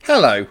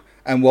Hello,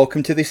 and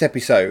welcome to this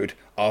episode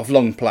of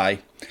Long Play.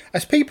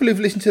 As people who've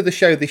listened to the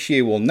show this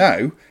year will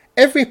know,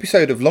 every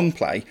episode of Long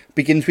Play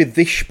begins with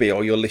this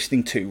spiel you're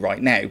listening to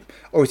right now,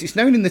 or as it's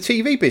known in the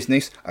TV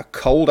business, a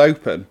cold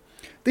open.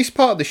 This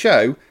part of the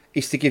show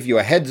is to give you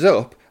a heads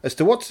up as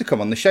to what's to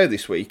come on the show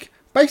this week.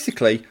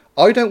 Basically,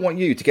 I don't want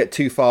you to get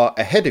too far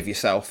ahead of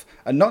yourself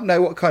and not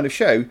know what kind of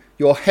show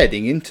you're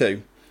heading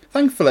into.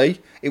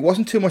 Thankfully, it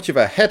wasn't too much of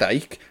a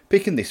headache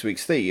picking this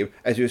week's theme,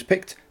 as it was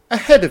picked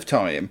ahead of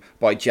time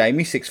by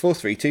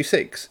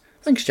Jamie64326.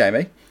 Thanks,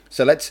 Jamie.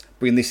 So let's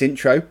bring this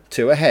intro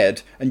to a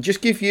head and just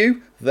give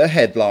you the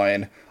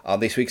headline. On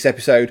this week's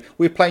episode,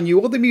 we're playing you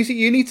all the music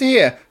you need to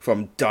hear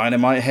from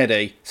Dynamite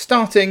Headdy,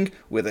 starting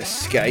with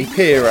Escape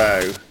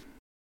Hero.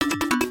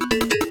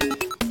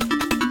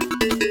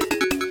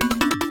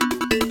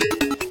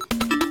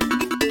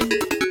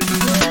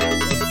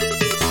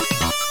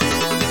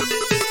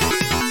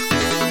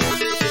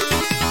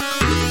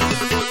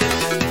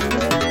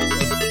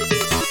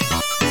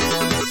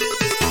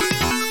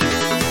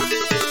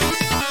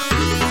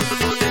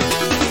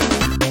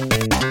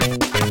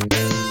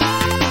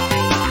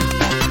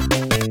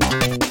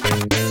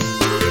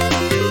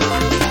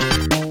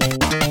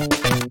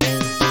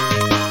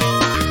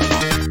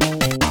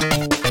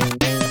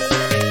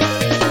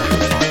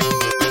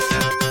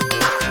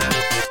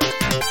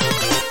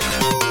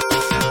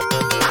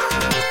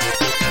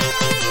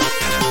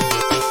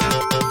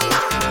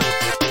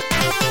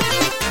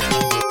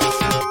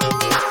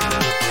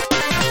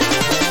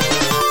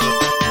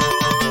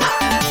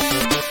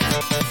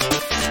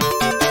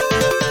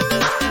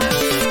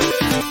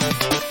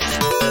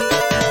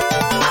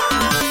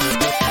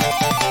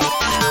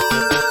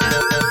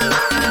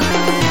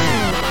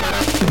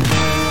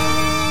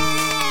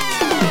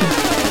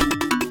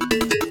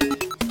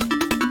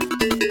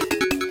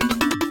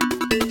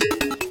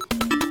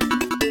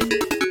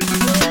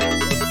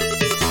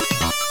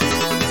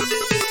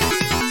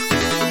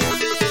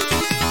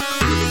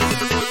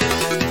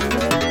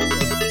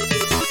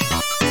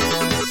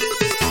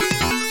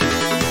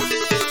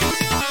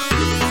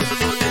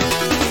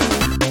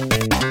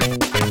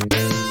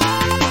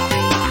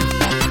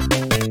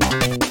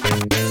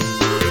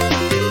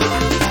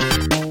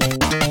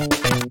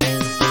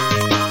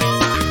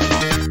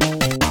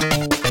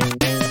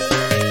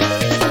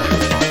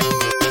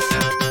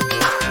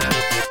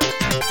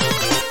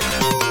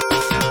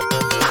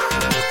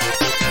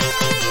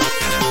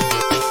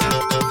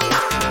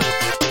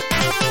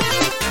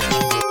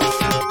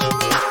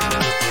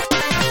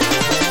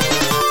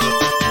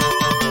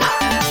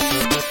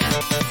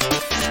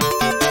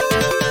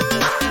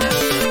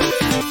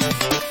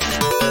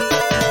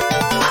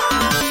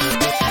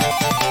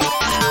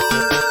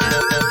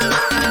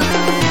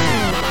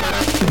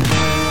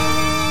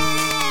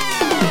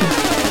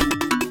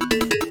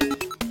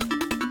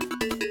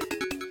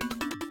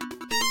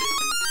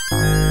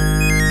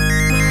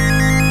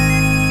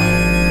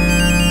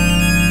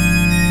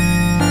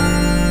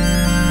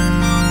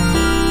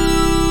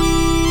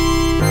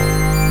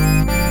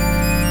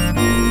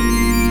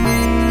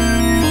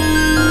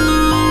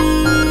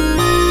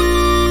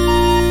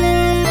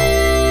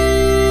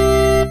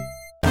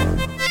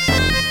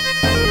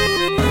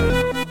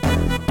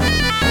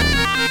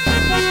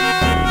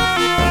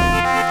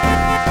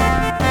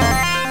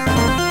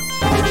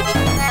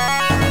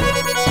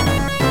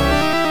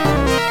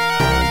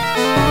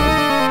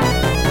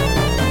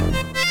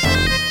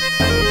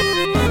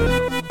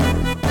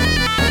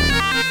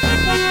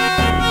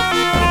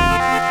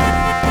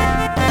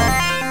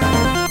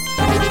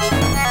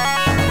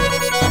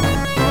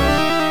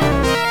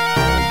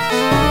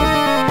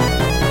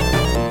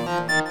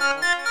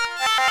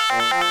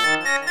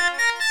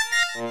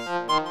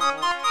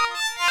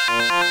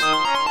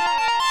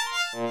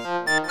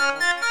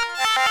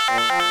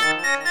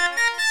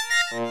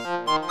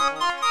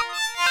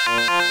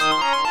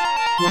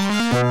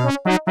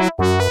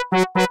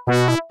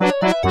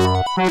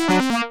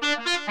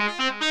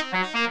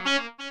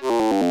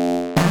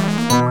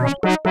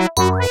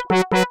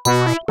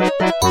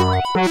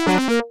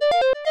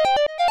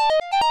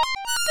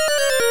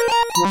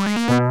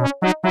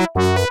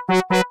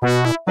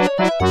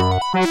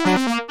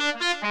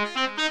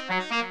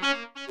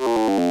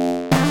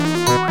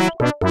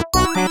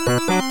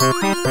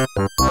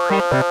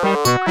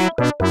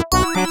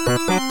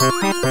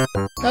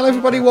 Hello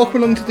everybody,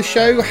 welcome along to the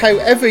show.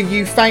 However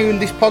you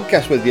found this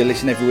podcast, whether you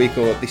listen every week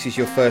or this is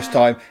your first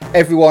time,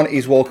 everyone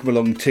is welcome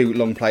along to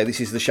Long Play. This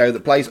is the show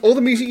that plays all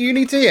the music you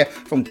need to hear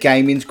from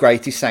gaming's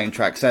greatest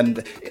soundtracks.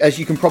 And as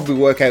you can probably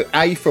work out,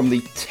 A, from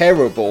the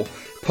terrible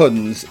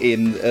puns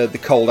in the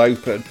cold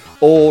open,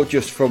 or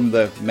just from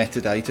the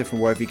metadata from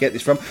wherever you get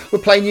this from. We're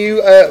playing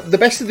you the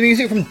best of the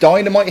music from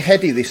Dynamite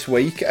Headdy this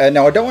week.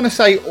 Now, I don't want to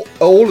say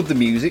all of the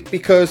music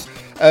because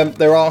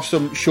there are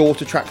some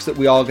shorter tracks that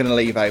we are going to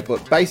leave out,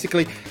 but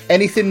basically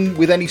anything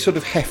with any sort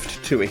of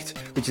heft to it,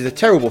 which is a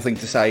terrible thing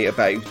to say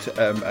about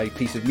a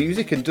piece of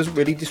music and doesn't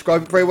really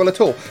describe it very well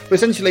at all. But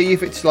essentially,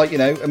 if it's like,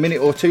 a minute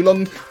or two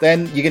long,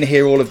 then you're going to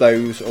hear all of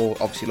those, or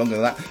obviously longer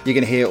than that, you're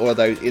going to hear all of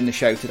those in the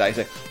show today.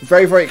 So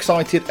very, very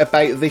excited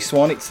about this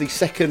one. It's the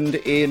second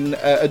in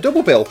a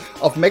double bill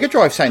of Mega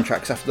Drive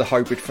soundtracks after the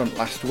Hybrid Front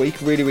last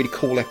week. Really, really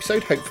cool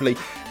episode. Hopefully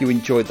you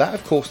enjoyed that.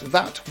 Of course,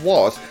 that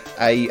was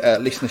a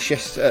listener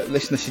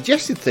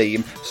suggested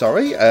theme.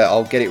 Sorry,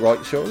 I'll get it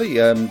right shortly.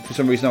 For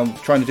some reason, I'm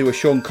trying to do a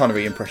Sean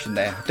Connery impression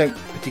there. I don't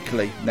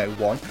particularly know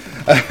why,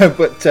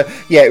 but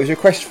yeah, it was a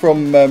request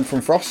from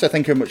Frost. So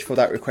thank you very much for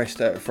that request,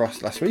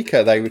 Frost. Last week,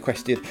 they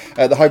requested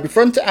the Hybrid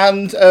Front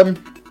and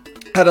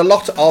had a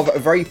lot of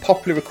very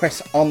popular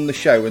requests on the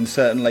show, and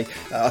certainly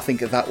I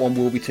think that one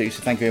will be too,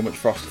 so thank you very much,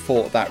 Frost,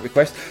 for that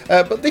request.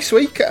 But this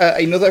week,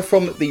 another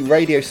from the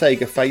Radio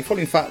Sega faithful.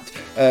 In fact,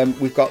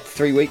 we've got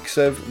 3 weeks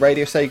of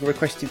Radio Sega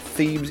requested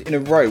themes in a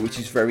row, which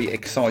is very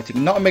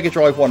exciting. Not a Mega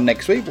Drive one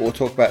next week, but we'll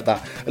talk about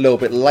that a little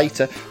bit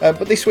later.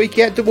 But this week,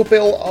 yeah, double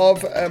bill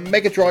of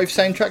Mega Drive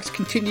soundtracks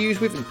continues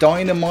with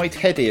Dynamite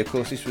Headdy. Of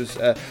course, this was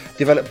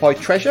developed by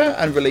Treasure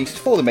and released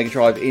for the Mega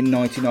Drive in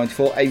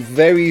 1994. A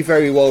very,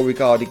 very well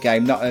regarded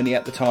game, not only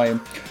at the time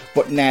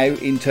but now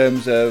in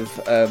terms of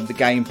the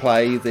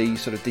gameplay, the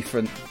sort of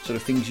different sort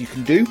of things you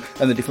can do,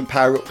 and the different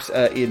power-ups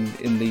in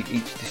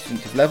each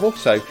distinctive level.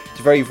 So it's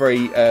a very,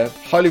 very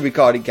highly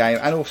regarded game,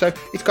 and also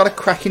it's got a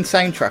cracking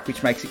soundtrack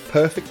which makes it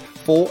perfect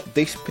for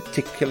this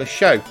particular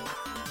show.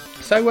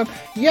 So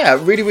yeah,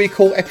 really, really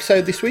cool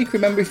episode this week.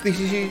 Remember, if this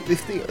is you,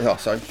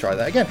 try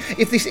that again.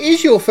 If this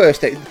is your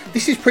first day,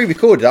 this is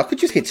pre-recorded. I could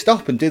just hit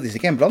stop and do this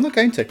again, but I'm not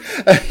going to.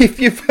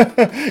 If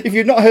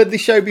you've not heard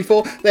this show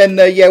before, then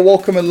yeah,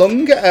 welcome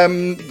along.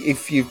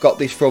 If you've got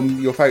this from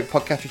your favourite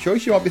podcast of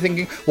choice, you might be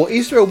thinking, well,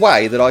 is there a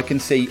way that I can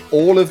see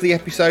all of the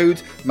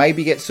episodes,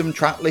 maybe get some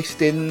track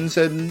listings,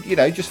 and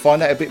just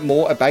find out a bit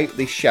more about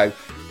this show?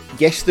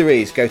 Yes, there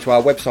is. Go to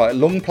our website,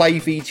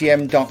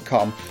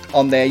 longplayvgm.com.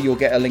 On there, you'll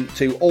get a link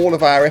to all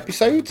of our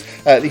episodes.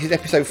 This is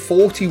episode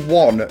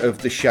 41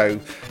 of the show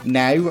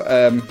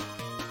now.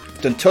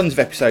 Done tons of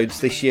episodes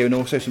this year, and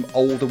also some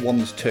older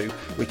ones too,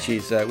 which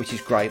is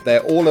great. They're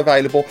all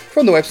available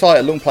from the website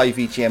at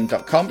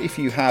longplayvgm.com. If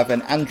you have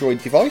an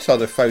Android device,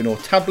 either phone or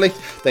tablet,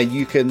 then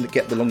you can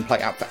get the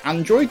Longplay app for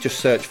Android. Just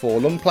search for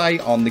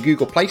Longplay on the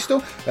Google Play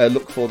Store.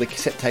 Look for the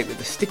cassette tape with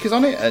the stickers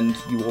on it, and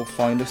you will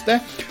find us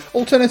there.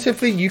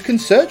 Alternatively, you can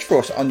search for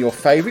us on your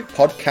favourite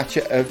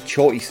podcatcher of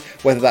choice,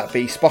 whether that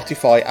be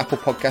Spotify, Apple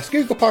Podcasts,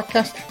 Google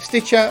Podcasts,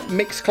 Stitcher,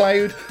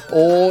 Mixcloud,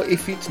 or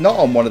if it's not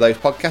on one of those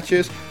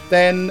podcatchers,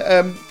 then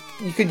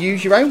you could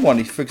use your own one.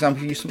 If, for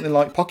example, you use something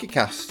like Pocket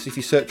Casts, if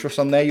you search for us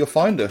on there, you'll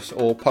find us,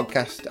 or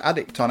Podcast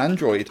Addict on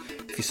Android.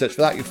 If you search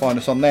for that, you'll find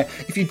us on there.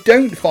 If you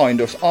don't find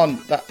us on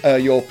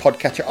that, your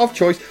podcatcher of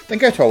choice, then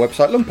go to our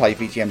website,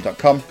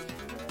 longplayvgm.com.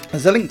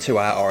 There's a link to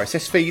our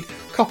RSS feed.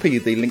 Copy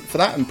the link for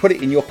that and put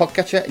it in your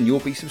podcatcher, and you'll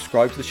be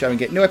subscribed to the show and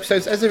get new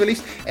episodes as they're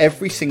released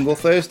every single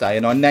Thursday.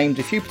 And I named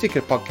a few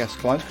particular podcast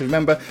clients because,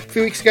 remember, a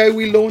few weeks ago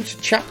we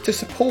launched chapter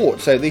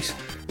support. So this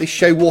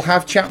show will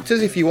have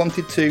chapters. If you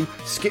wanted to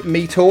skip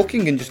me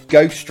talking and just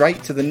go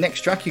straight to the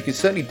next track, you can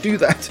certainly do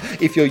that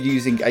if you're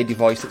using a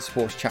device that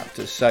supports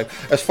chapters. So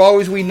as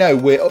far as we know,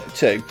 we're up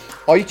to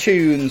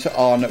iTunes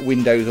on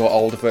Windows or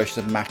older versions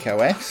of Mac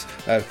OS,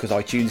 because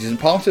iTunes isn't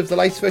part of the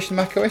latest version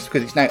of Mac OS,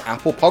 because it's now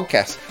Apple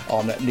Podcasts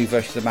on new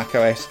versions of Mac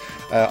OS,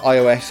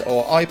 iOS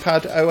or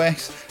iPad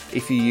OS.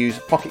 If you use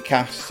Pocket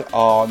Casts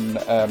on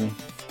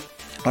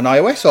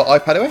iOS or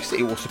iPadOS,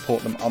 it will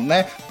support them on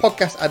there.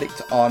 Podcast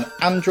Addict on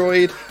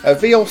Android,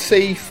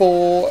 VLC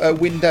for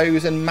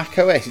Windows and Mac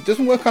OS. It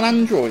doesn't work on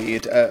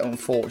Android,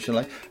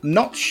 unfortunately.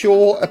 Not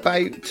sure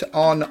about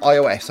on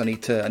iOS. I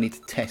need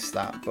to test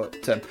that.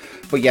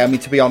 But yeah, I mean,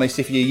 to be honest,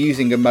 if you're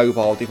using a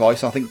mobile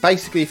device, I think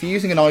basically if you're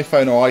using an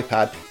iPhone or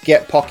iPad,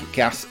 get Pocket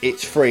Casts.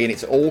 It's free and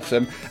it's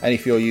awesome. And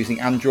if you're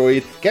using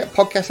Android, get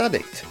Podcast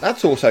Addict.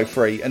 That's also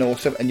free and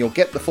awesome, and you'll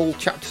get the full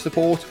chapter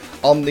support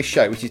on this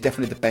show, which is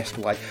definitely the best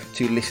way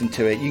to listen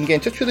to it. You can get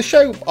in touch with the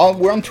show.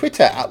 We're on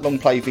Twitter at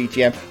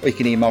longplayvgm, or you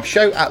can email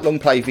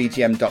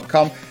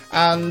show@longplayvgm.com.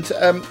 And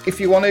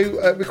if you want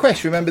to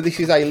request, remember this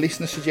is a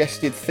listener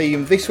suggested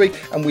theme this week,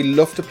 and we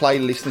love to play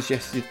listener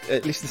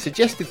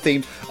suggested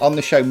themes on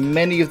the show.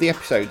 Many of the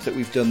episodes that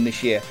we've done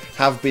this year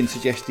have been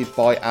suggested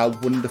by our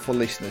wonderful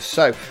listeners.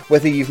 So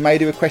whether you've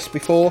made a request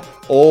before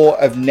or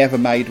have never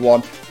made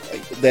one,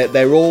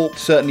 they're all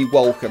certainly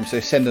welcome.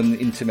 So send them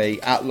in to me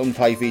at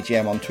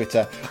longplayvgm on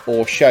Twitter,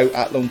 or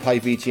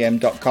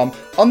show@longplayvgm.com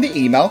on the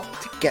email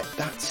to get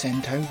that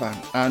sent over,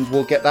 and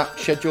we'll get that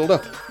scheduled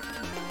up.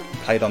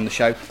 played on the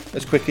show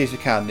as quickly as we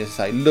can. As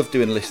I say, love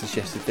doing listener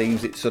suggested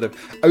themes. It sort of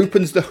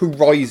opens the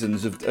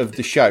horizons of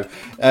the show.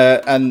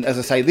 And as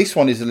I say, this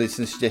one is a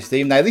listener suggested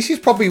theme. Now, this is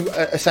probably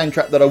a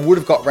soundtrack that I would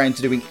have got round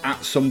to doing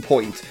at some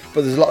point,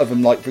 but there's a lot of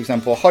them, like, for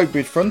example,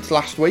 Hybrid Front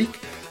last week.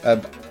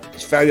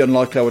 It's very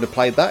unlikely I would have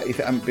played that if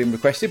it hadn't been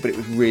requested, but it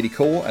was really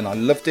cool and I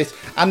loved it.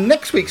 And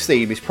next week's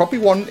theme is probably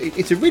one,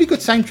 it's a really good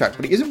soundtrack,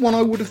 but it isn't one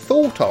I would have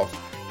thought of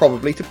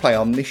probably to play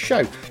on this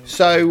show.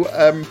 So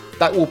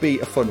that will be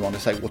a fun one. I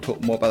say we'll talk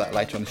more about that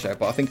later on the show,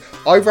 but I think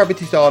I've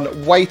rabbited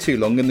on way too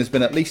long and there's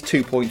been at least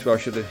 2 points where I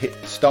should have hit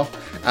stop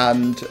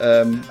and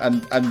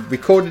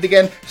recorded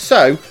again.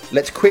 So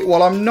let's quit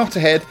while I'm not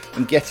ahead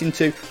and get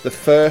into the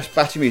first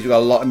batch of music. We've got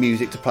a lot of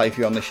music to play for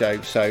you on the show,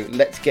 so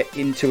let's get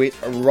into it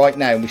right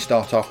now. And we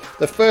start off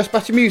the first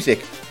batch of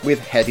music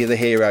with Heady the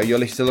Hero. You're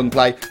listening to Long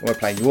Play and we're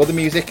playing you all the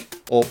music,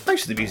 or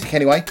most of the music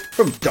anyway,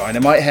 from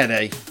Dynamite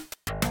Heady.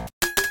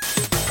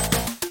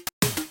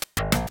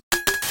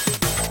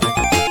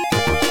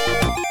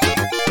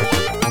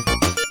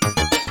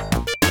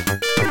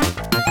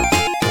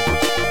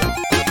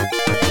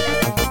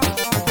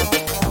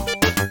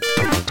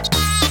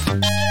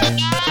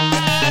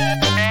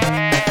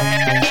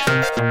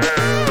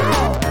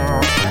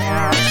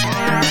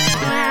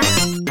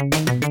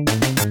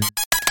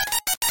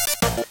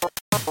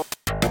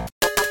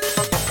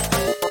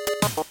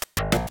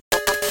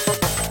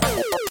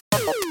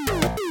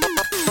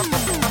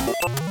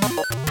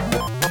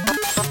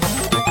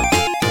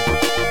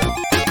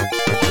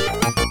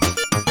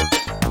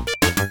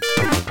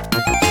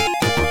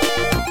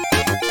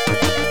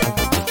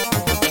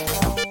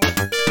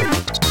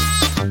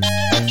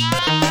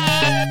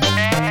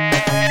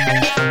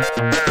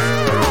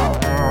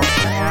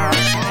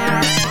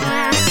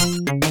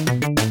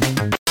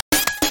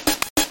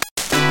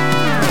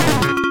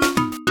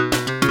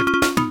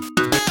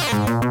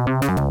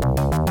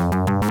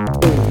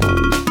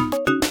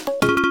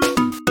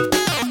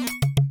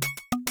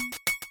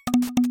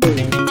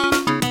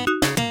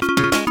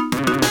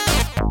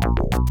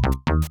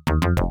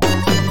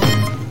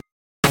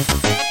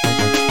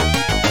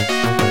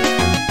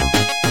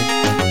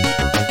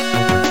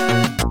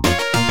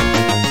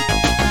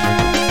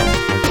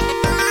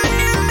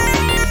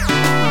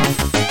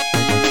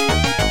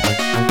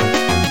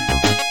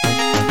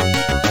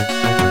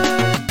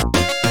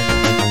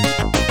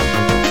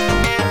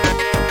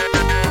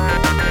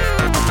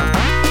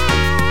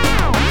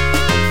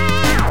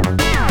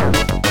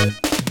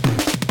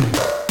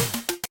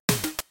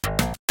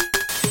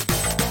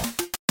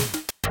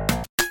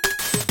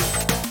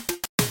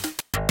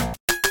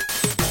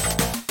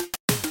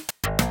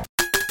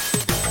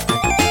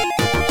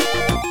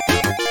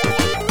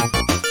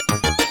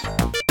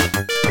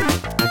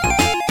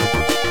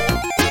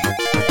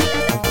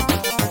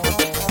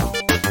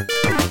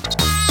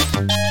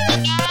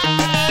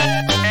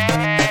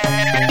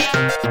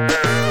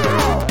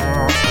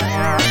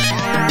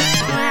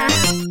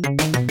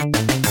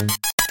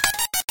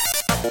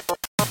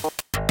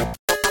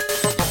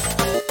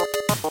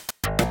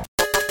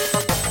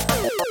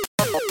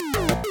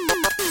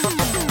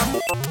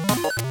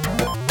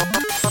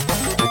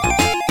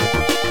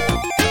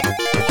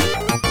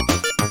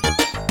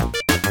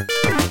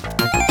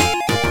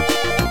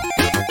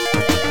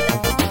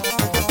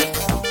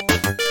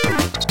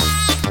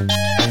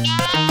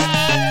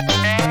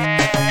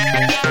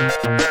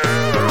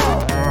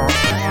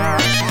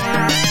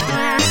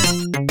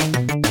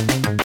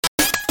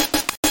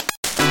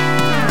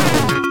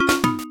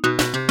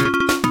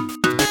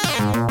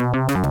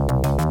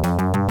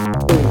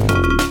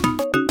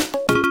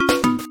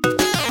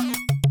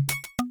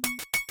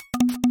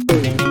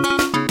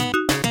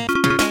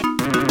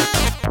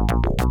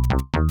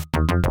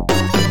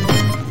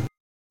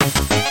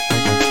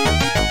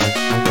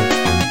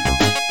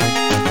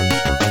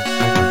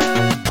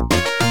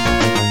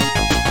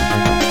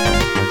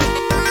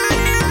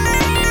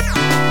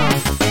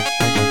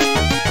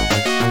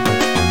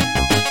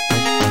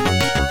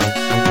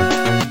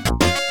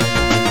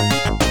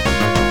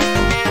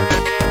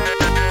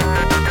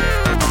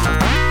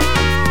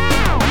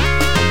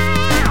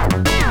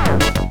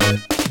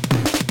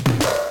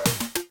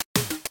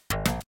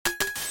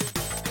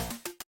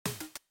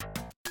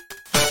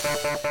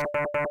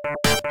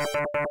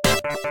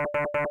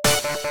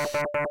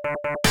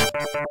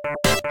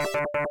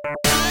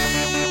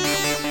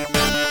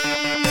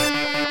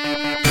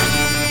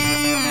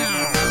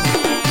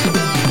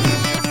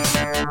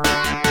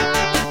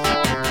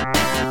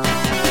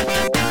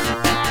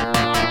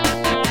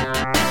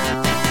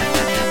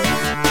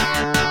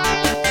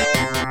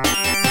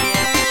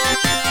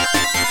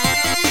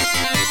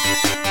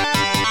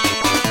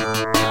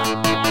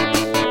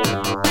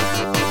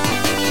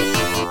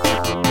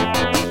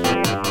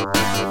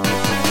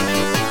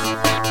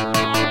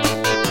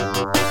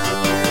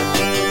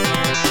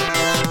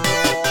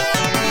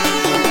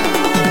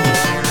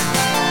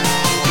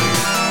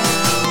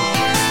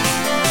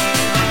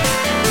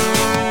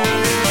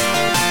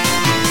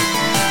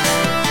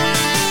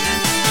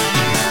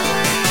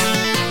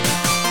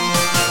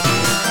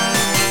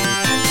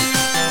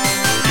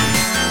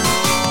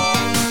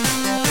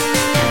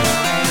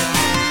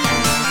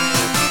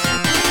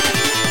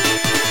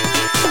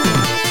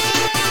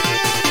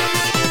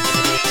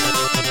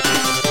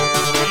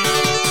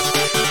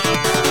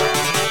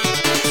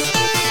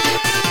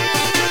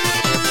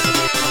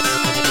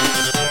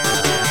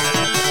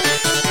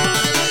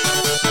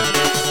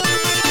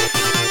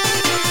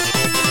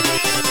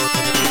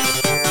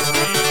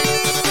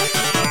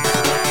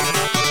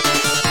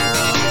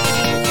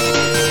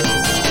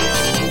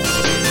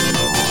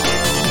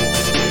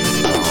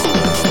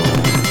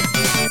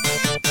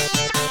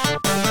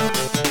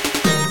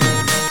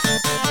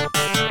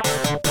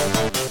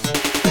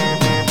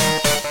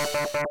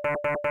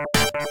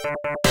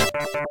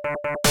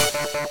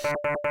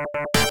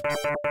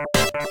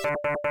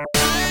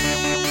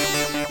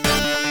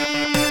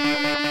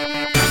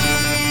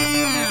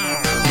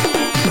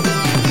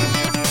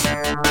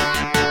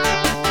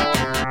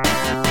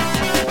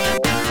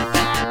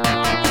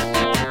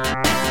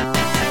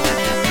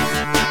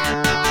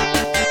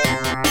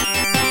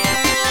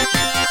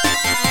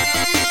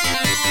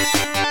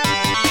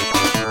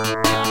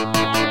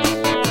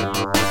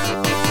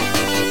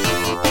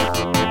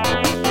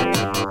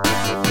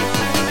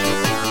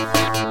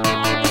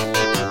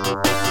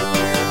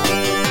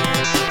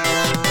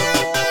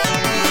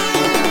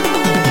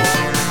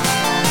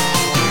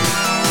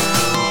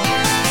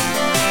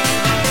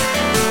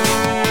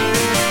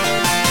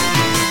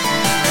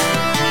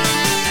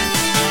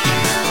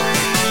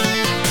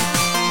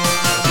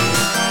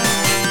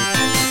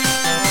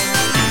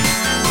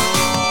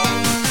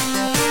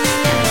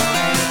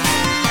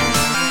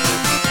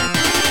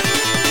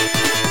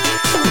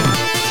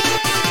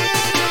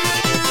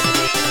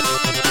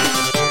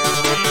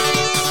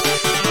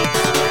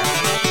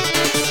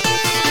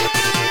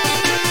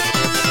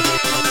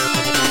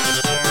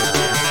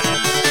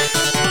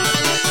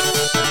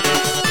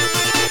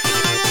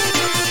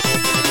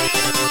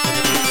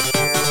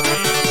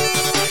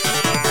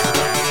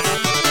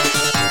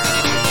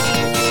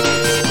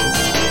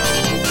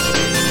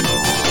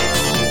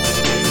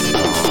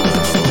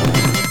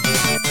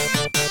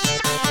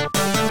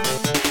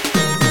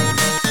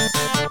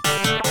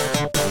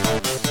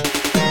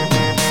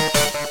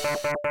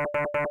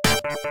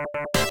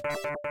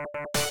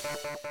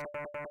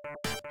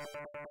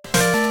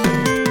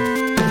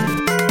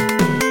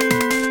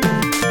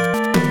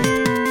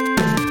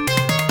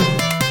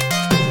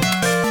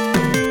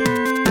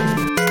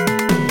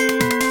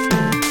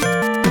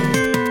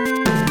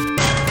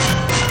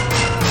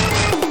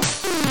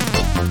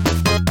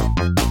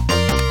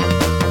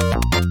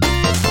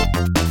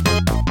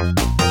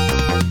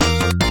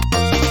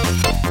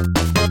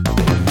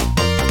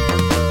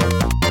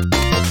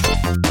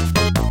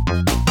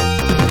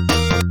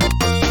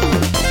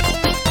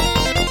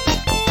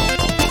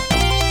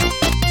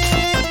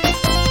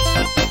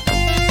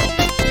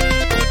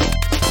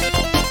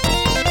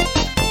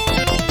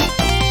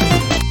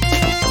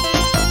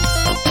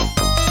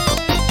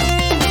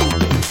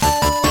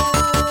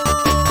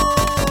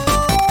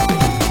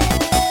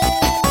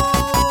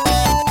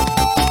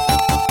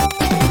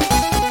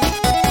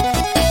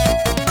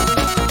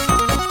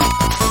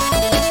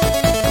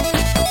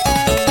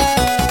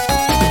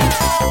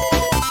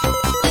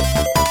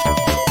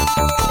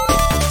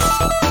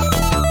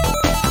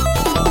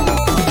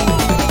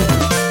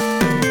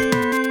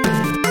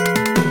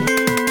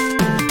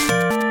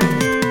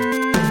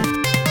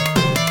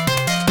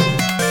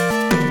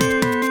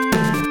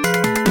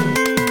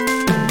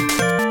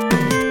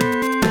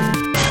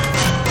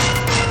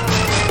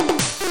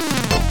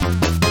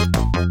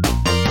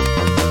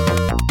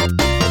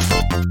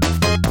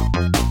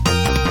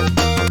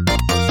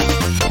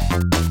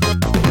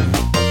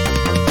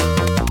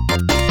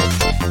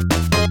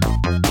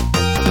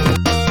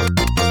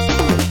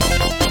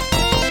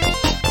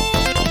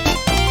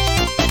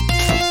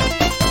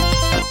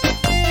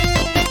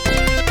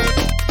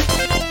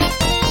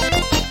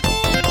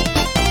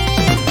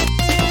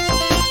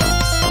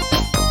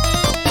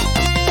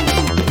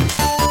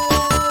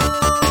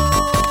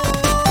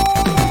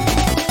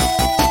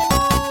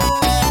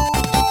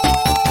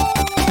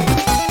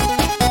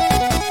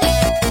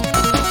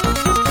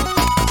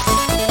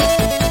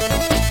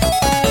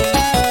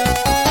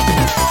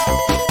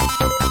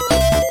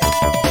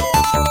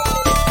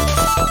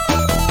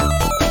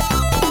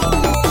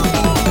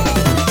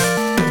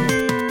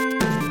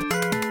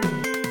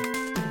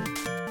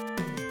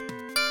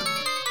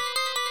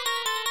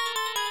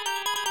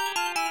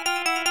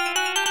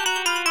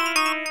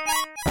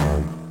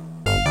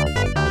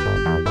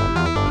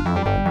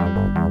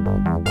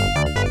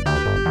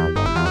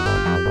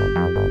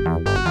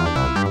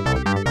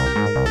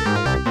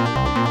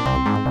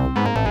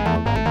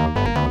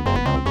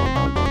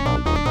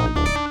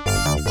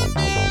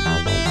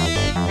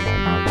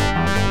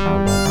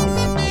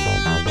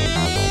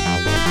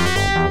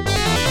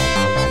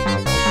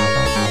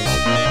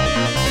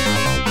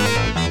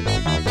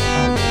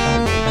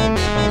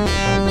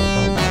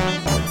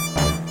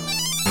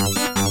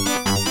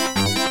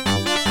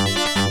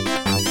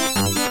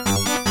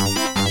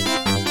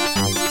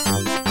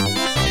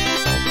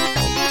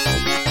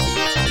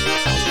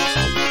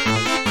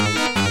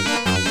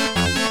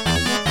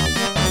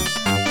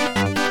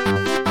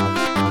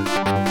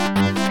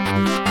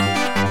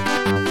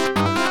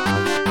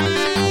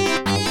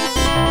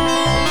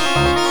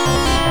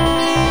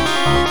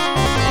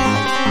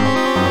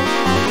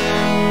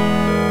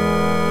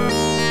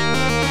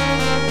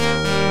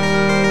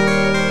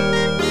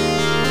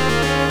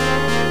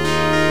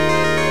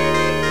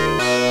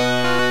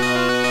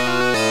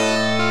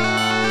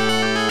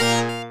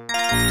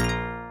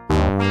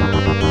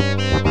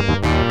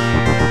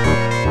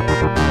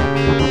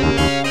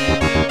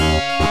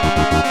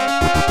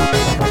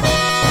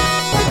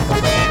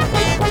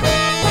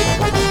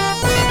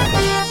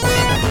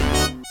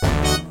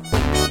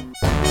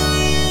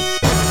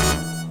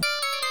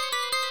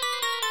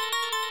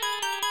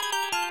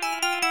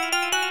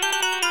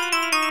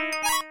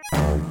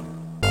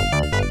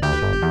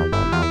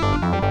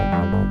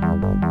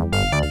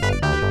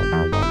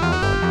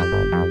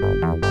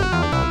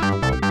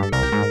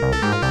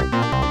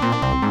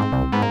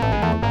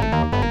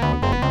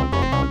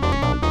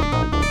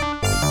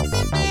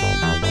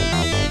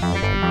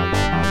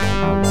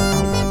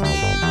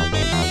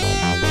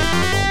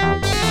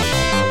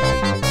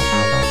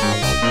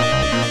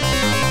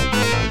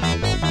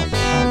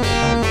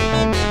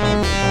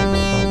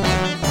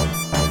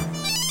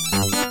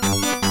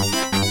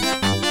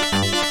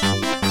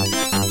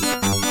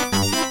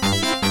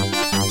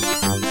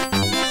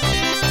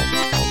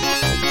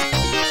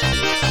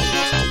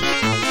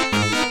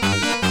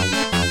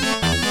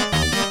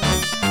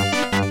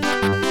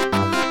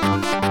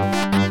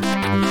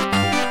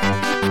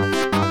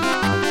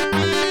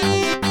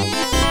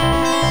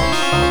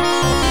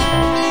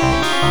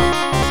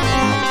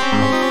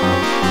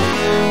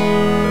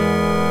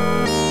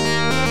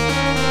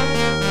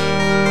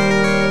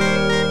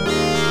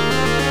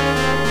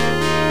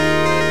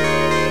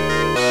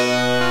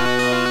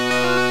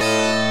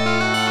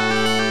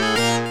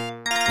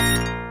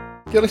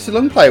 You're listening to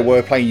Long Play,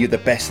 where we're playing you the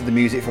best of the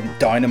music from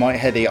Dynamite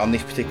Headdy on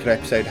this particular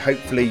episode.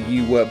 Hopefully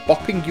you were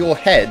bopping your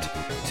head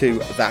to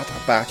that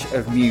batch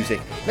of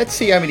music. Let's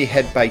see how many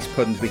head-based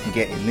puns we can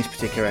get in this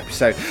particular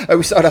episode.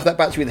 We started off that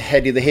batch with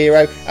Headdy the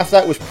Hero. After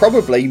that was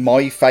probably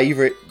my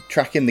favourite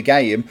track in the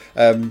game,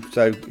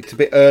 so it's a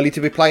bit early to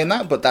be playing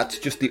that, but that's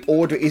just the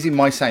order it is in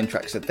my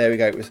soundtrack. So there we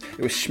go, it was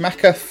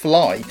Schmacker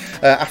Fly.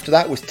 After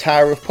that was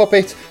Tower of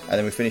Puppet, and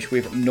then we finished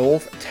with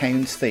North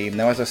Town's theme.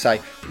 Now, as I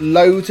say,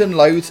 loads and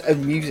loads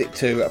of music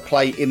to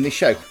play in this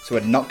show, so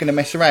we're not going to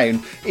mess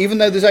around. Even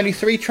though there's only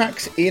 3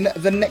 tracks in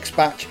the next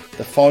batch,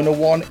 the final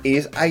one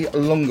is a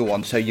longer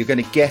one, so you're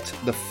going to get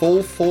the full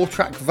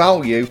 4-track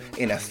value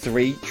in a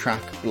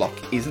 3-track block.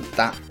 Isn't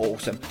that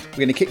awesome? We're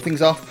going to kick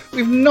things off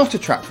with not a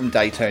track from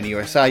Daytona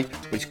USA,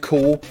 but it's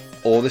cool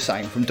all the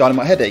same. From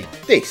Dynamite Headdy,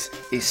 this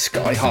is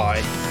Sky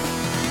High.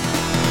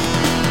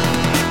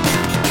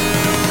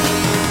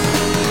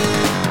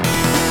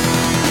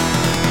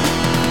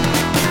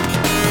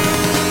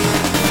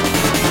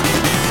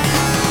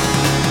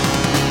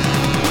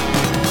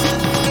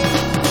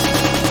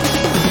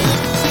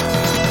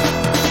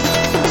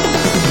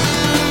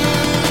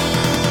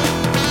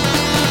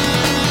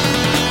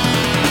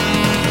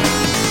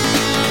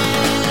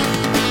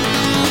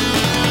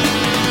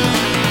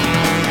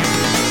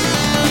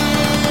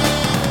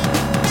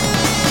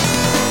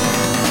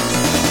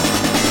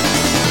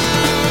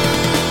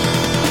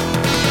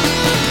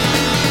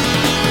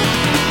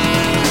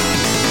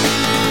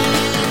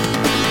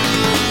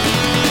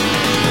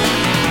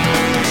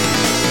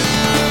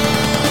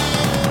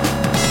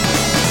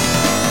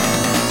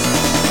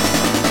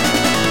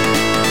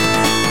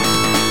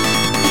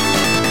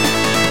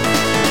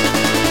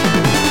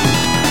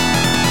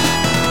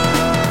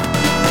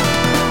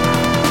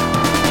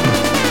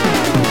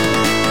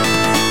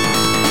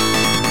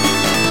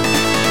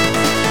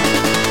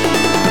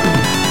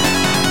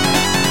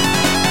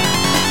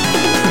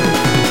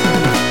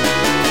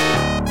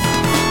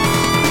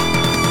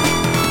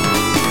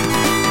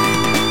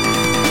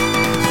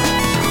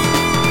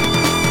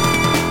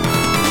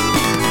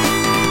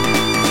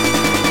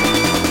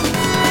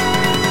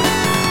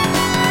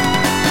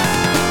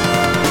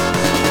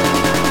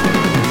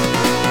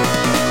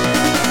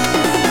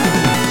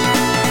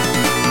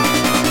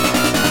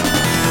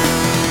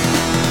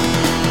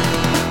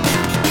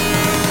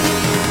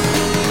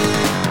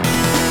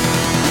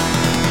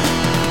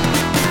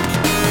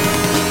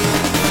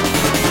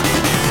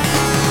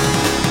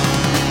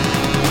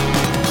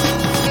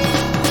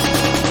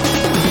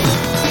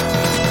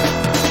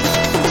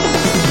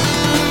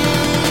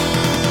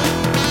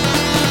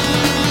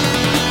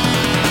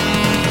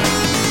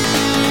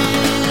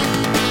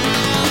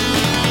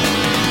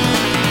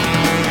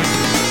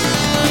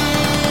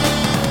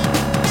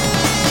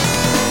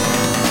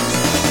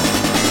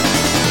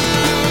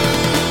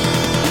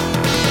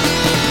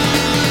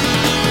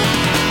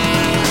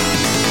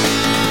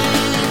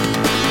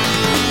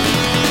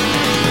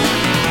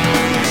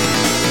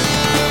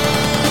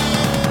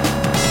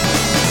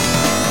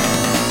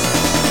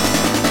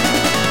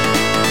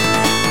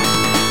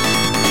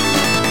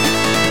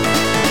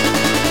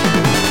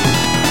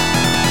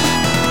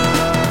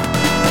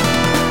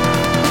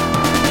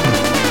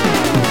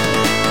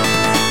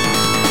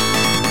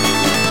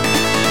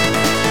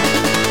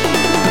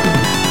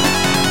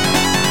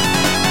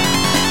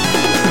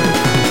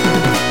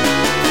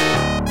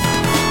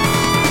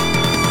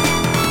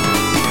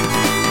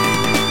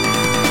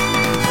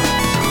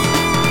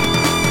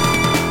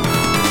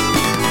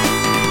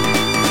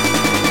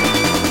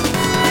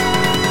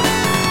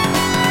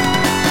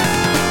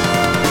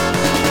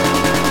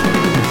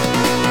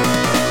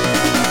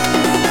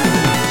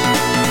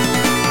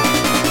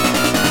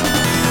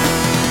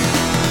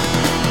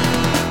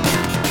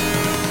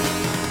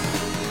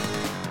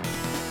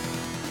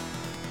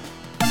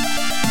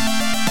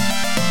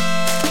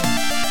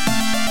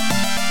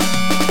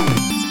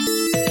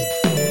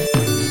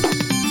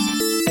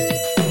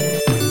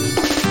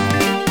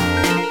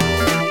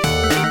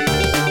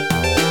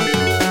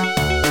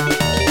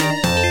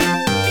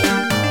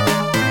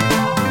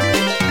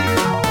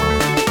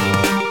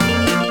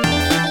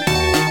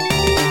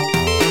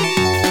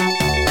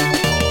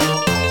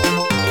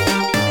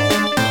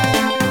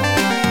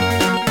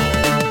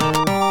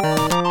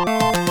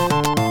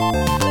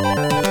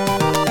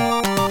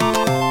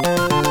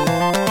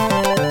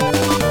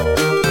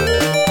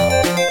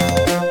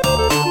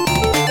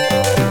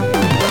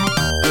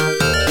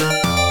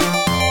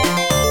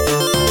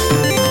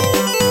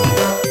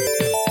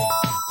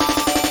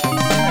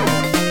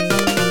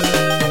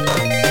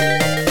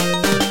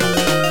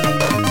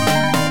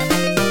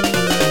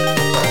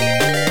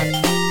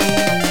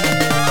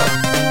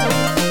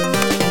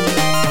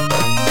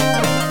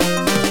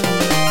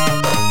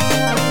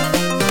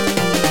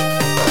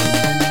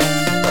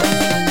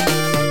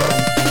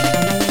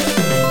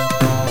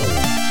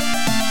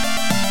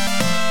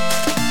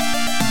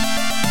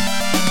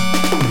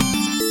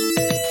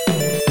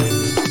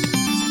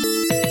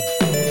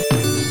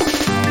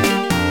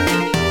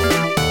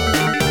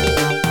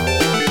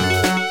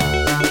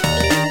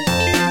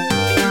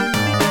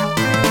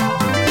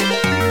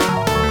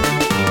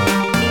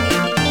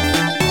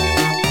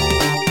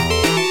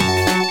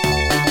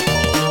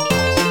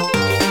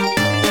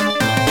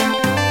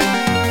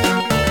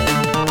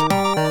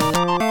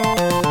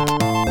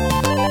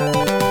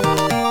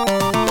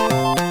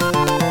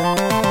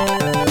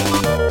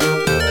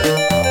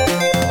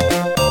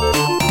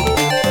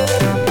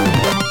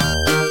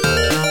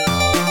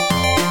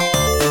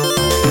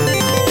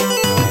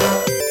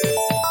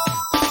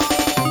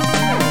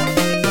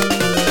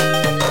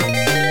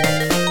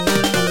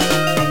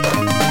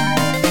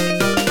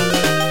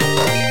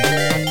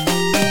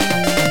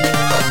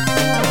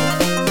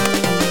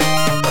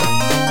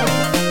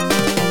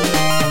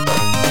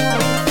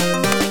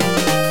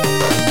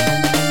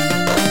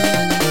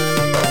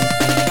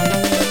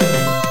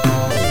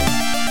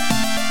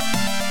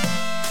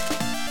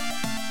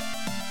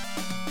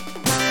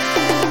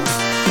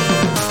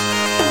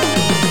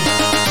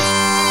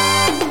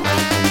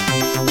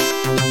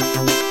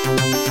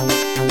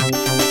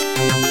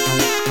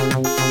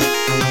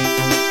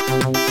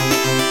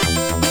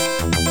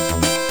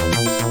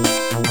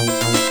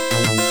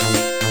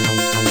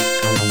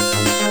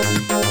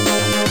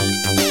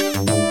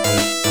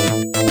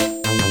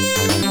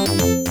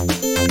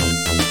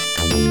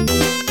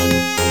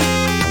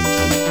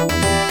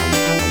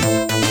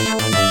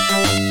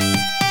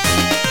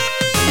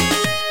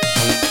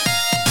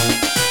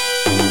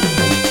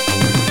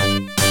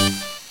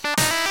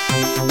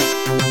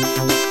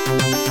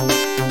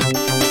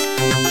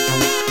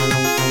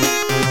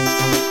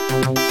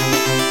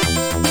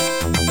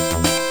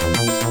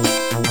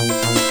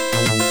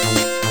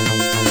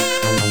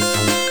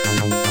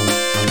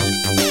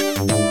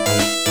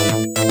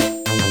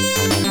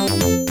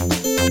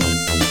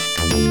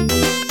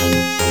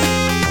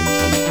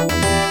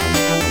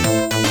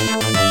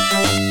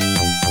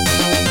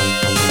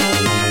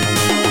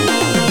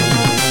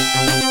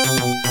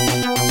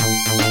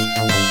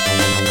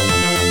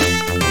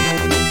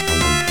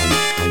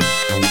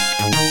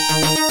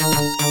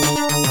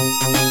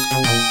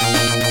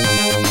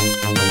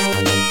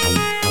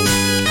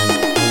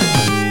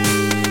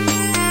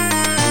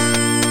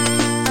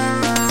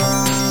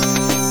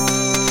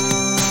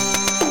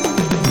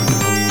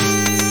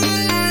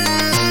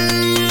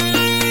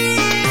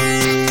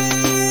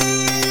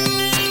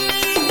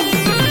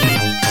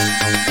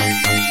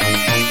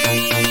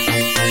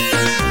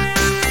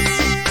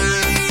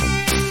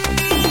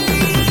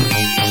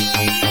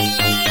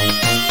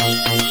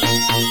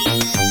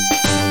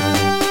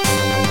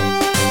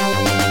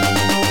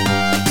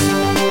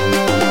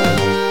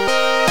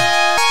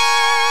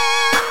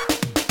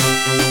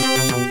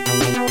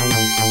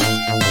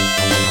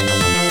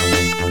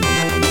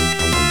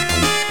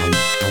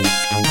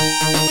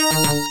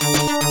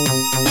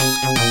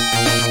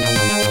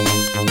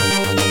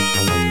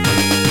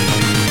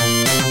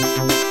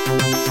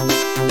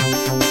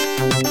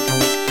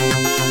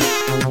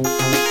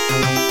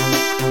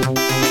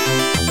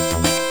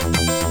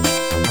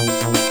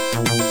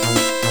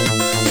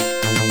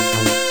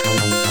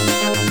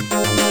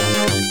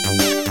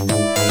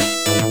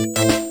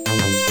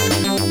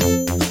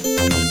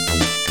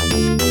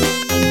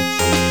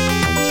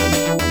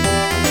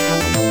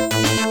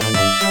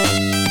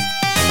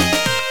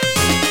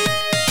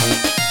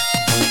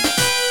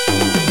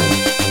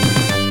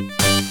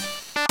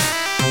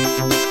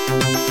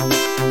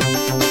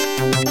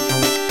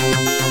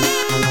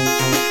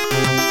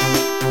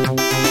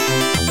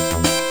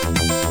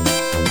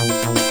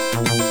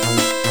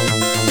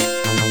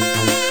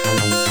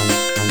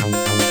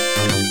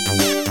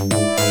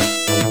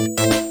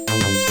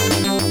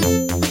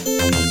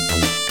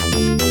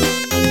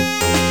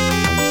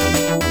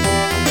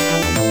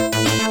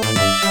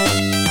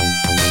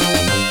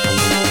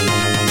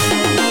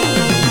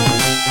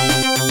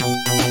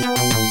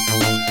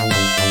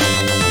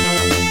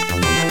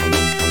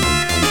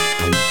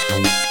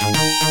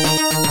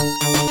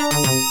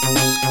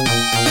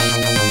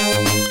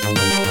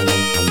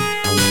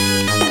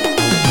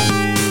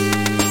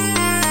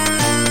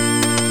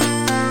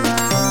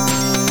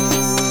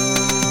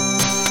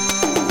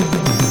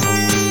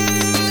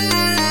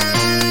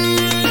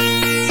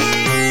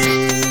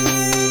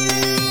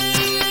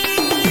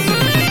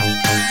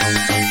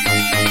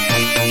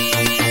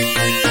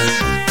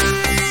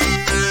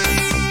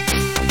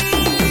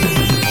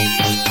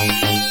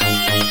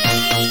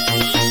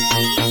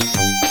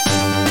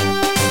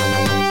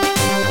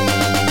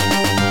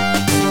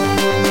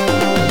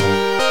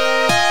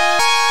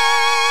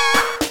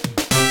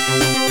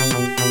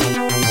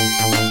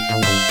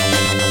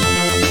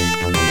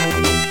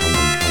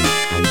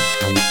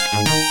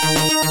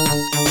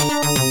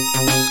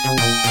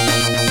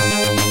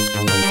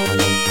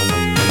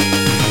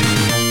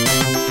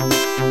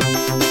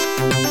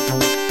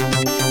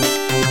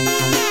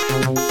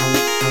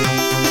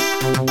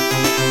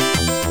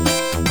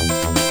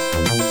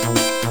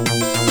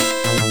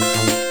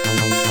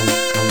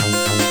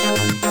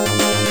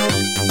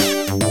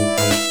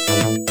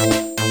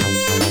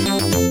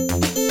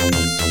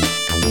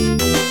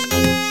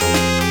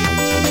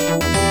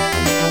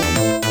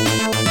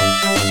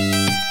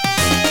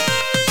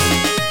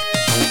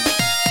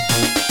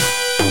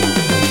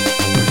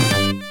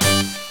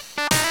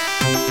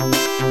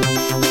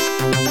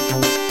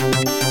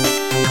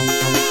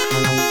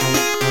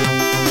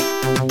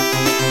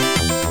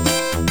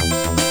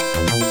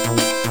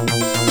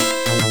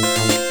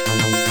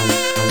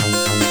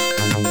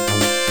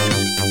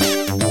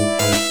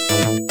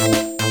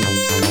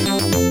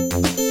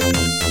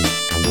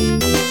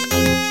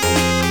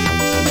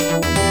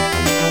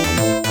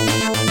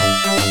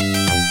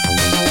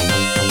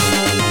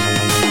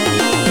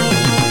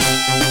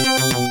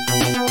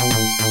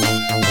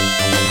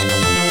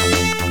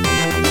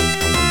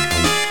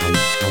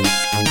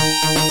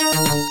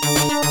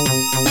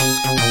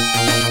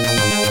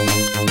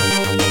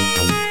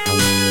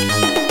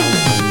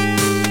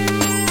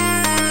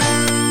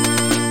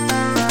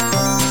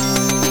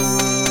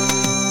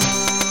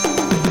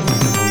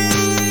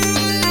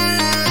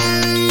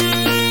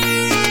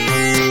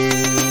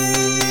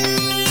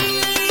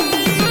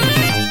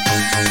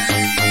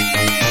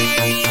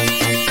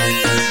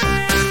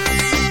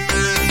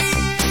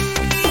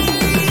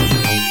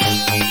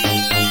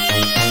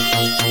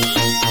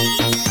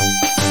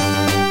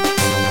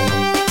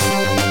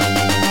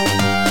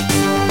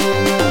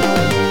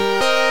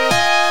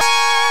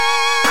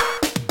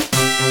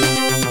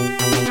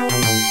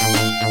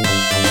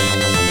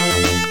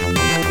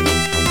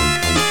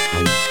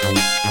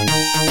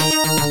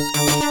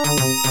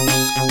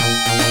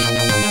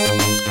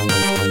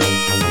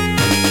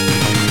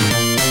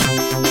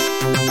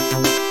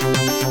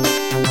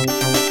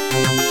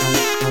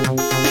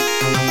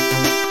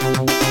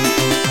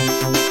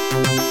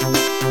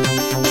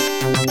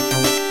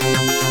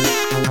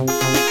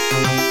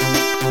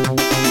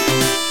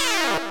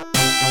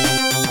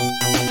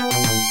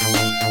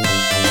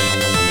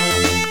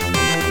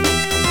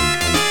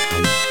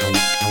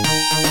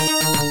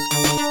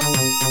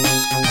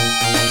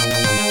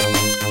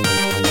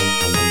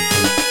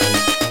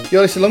 You're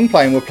listening to Long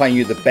Play, and we're playing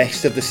you the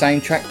best of the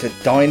soundtrack to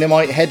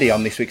Dynamite Headdy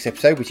on this week's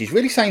episode, which is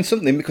really saying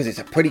something because it's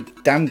a pretty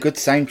damn good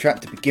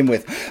soundtrack to begin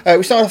with.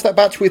 We started off that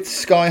batch with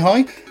Sky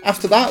High.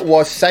 After that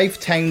was Safe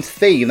Town's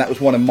Theme. That was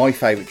one of my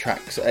favourite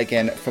tracks,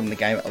 again, from the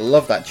game. I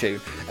love that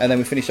tune. And then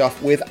we finished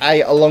off with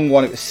a long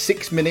one. It was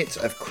 6 minutes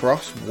of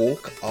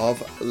Crosswalk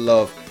of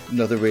Love.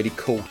 Another really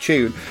cool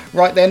tune.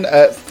 Right then,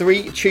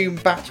 3 tune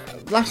batch.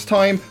 Last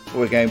time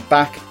we're going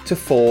back to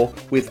 4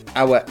 with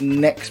our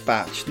next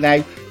batch.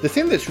 Now, the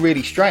thing that's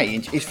really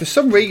strange is for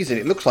some reason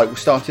it looks like we're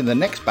starting the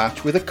next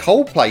batch with a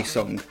Coldplay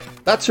song.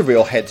 That's a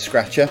real head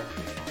scratcher.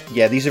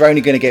 Yeah, these are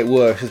only going to get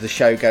worse as the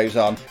show goes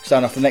on.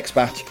 Starting off the next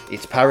batch,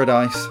 it's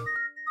Paradise.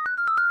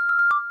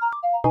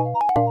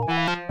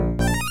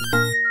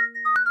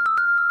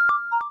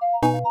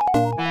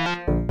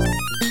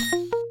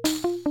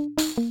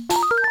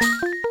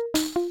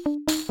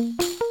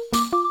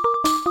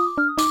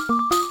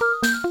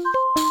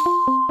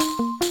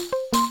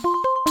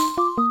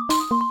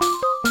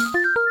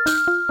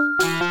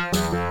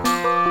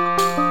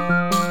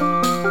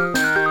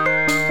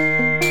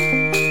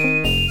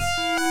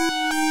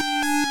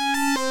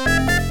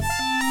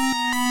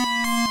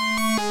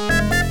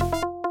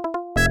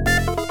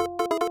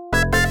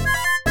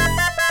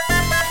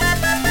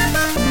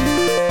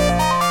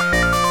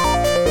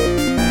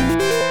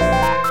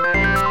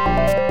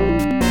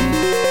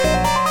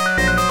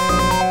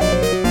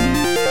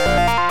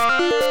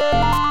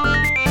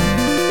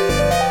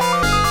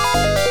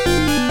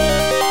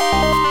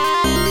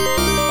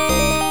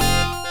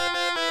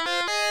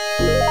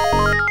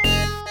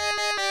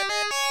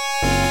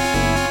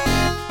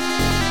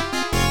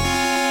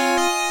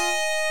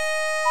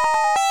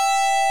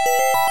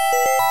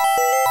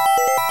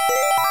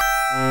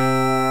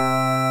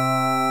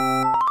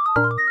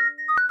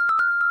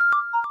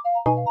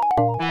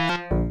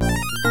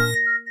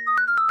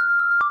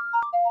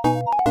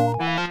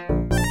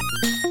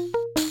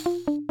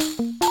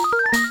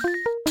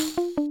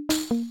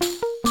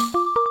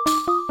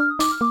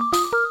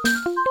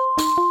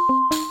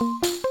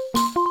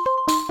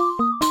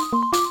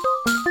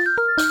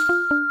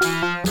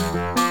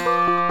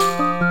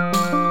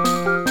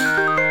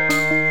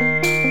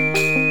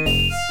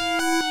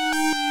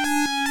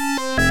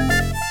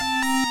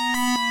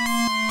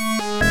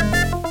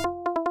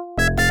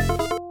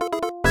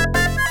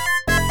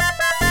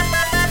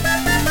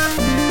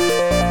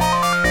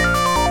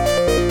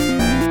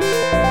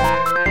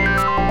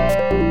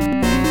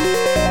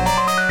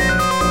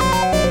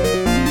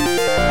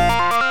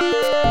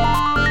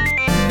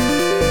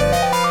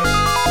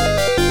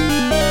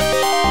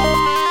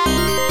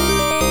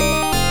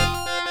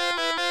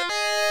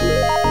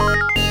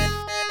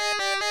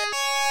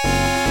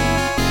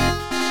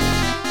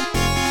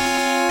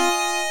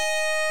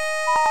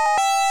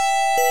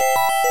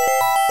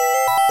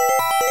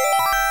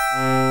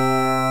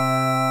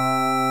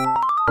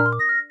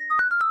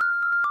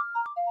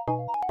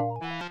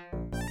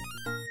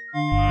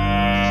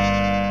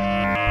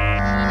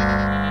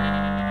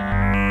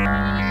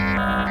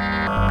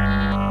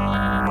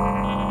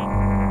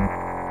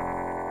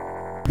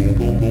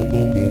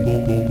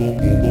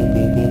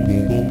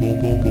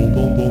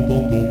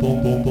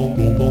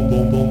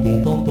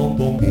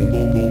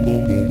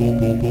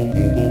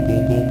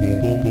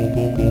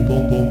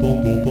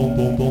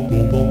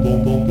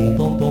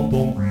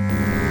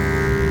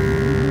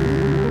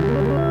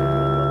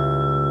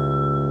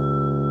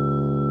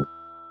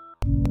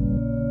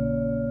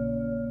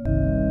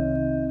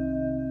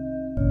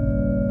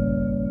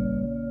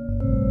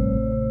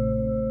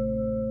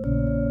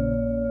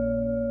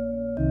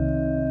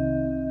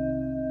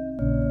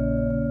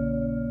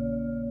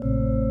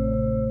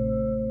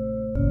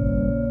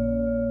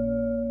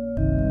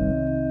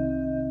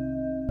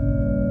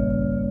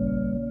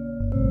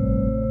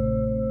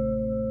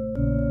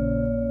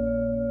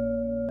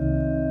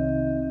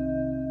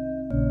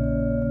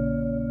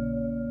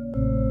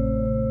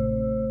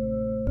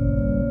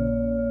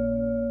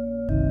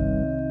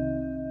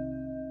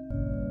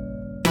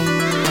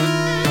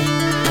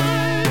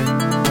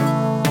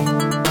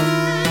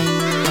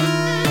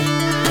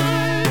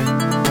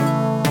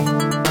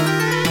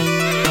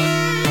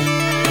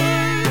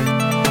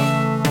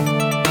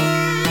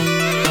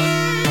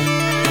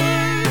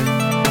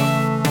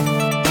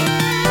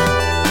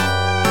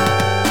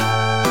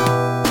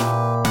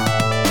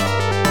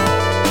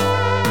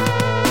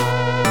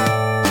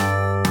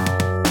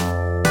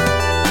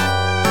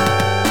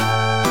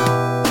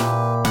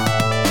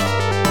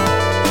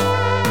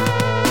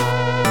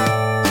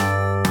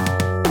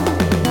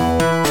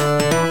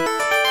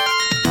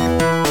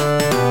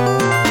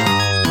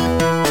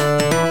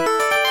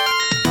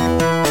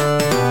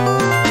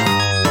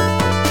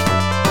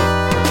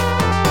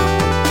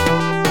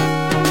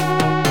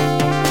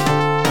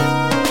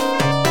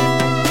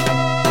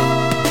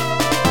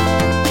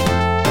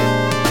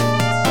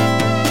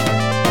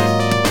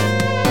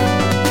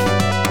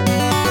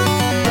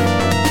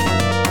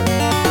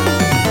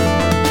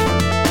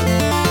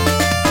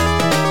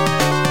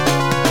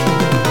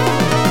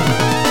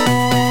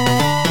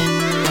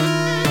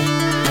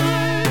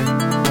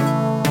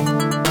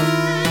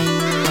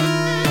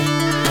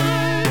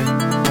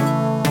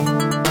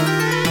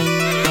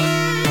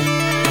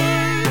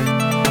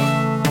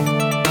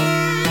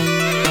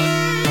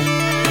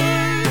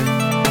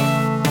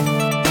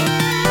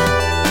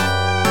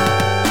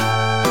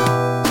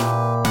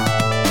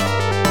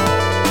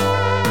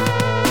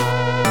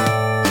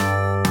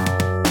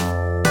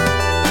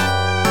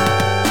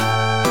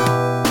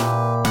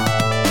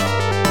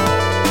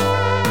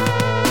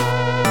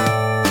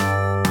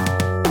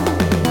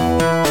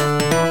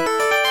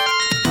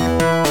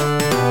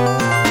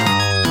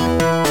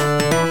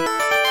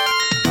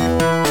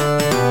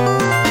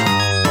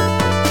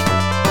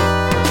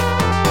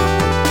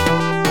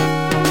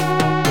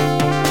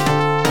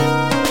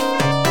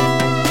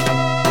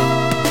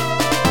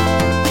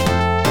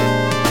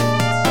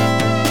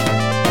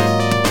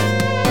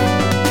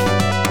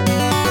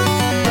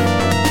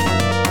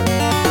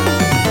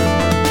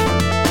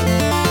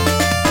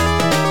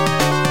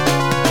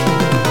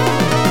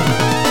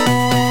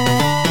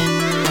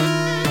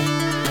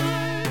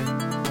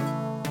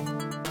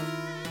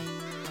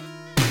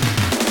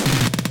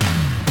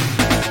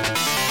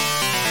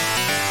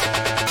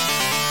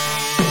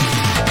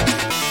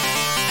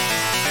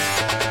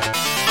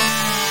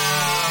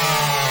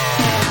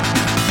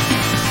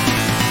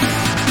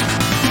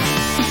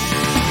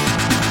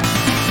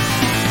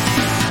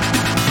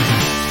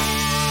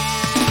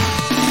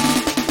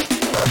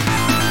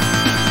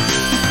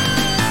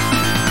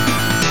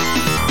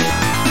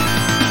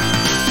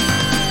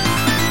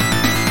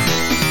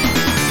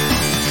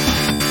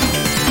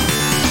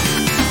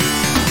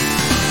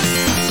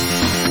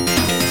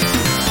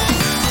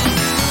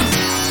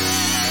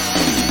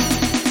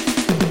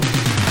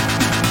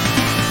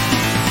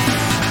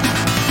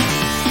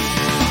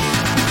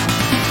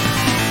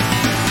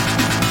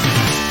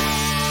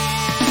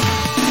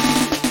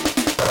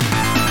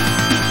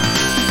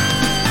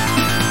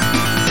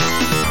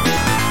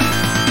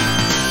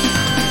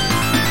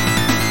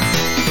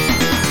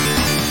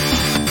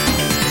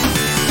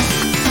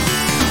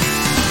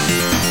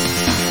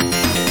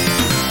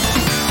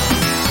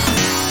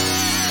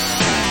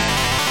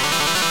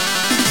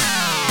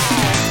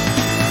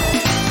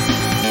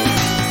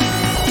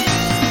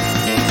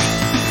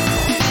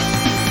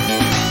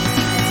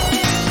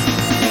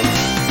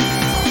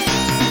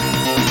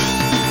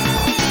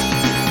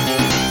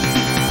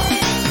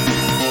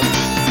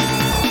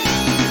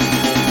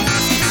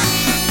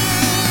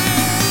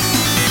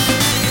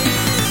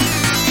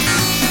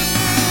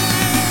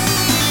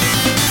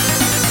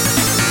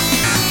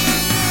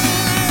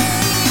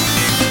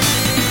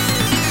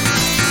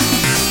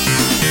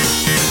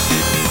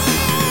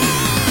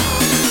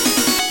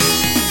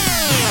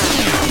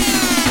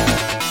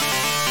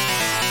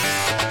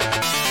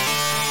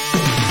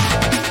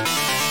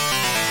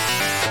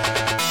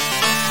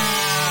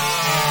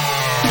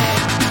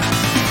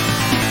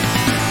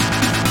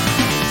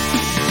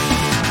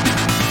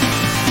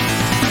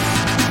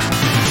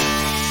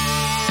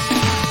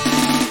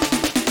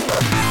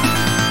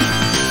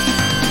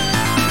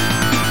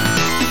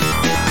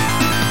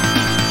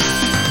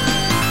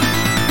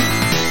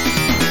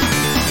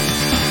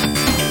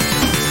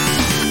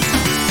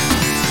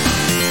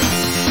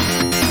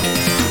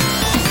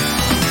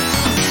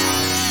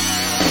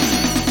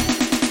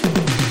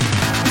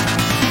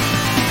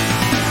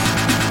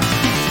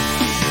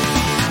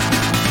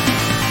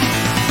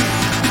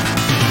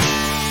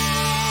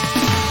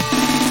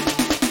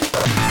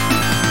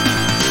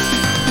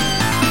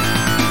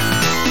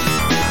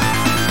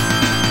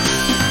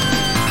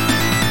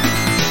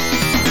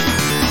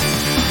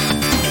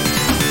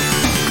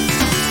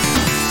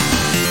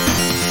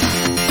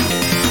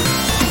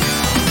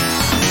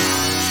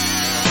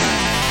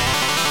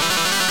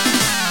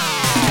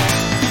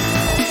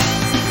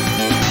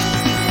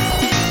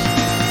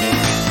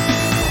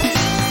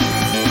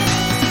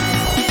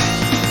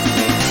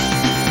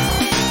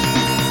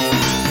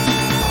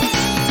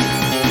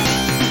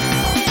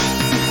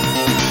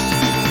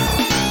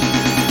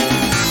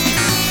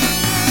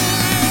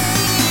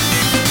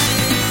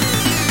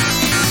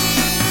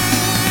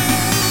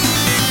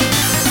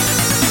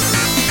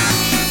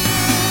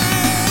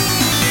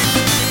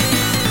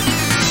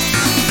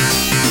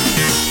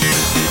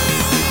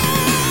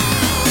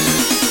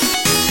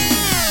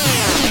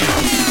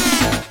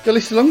 for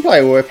List Long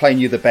Play, where we're playing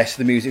you the best of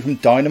the music from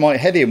Dynamite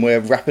Head In.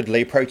 We're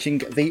rapidly approaching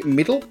the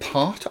middle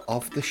part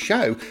of the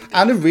show,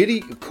 and a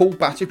really cool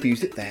batch of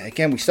music there.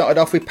 Again, we started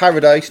off with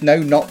Paradise, no,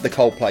 not the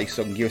Coldplay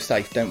song, you're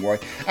safe, don't worry.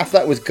 After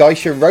that was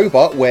Geisha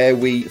Robot, where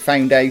we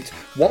found out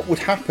what would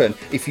happen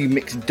if you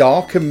mix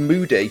dark and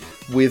moody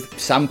with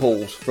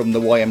samples from the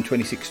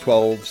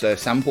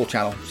YM2612's sample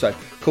channel. So,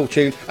 cool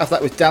tune. After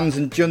that was Dance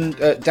and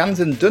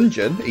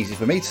Dungeon, easy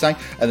for me to say.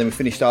 And then we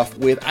finished off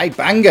with a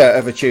banger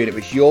of a tune. It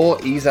was Your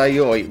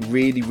Izayoi.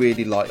 Really,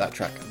 really like that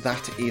track.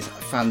 That is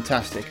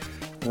fantastic.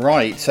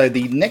 Right, so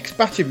the next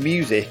batch of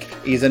music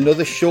is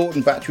another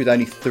shortened batch with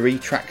only 3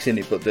 tracks in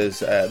it, but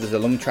there's a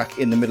long track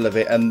in the middle of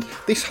it, and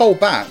this whole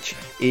batch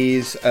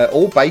is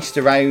all based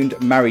around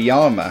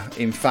Maruyama.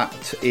 In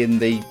fact, in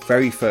the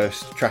very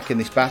first track in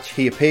this batch,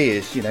 he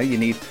appears. You know, you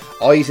need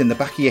eyes in the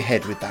back of your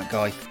head with that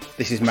guy.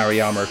 This is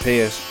Maruyama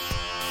Appears.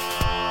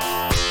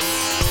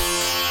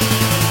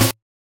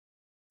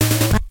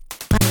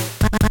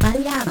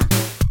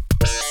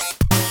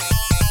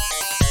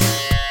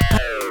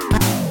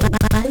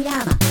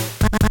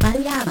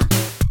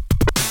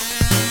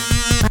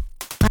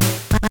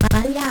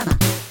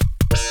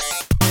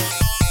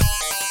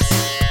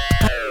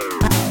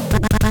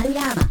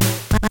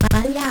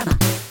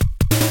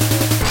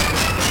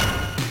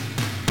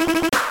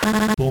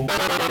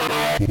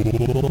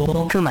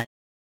 Kuma.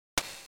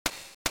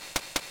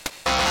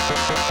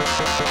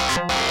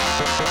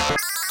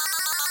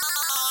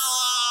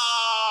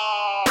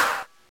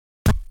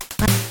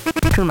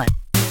 Kuma.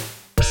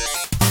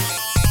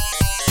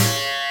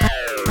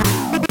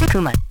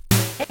 Kuma.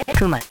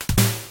 Kuma.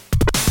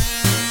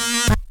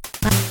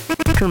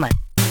 Kuma. Kuma.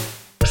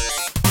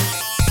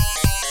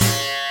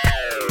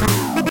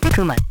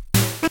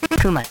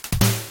 Kuma.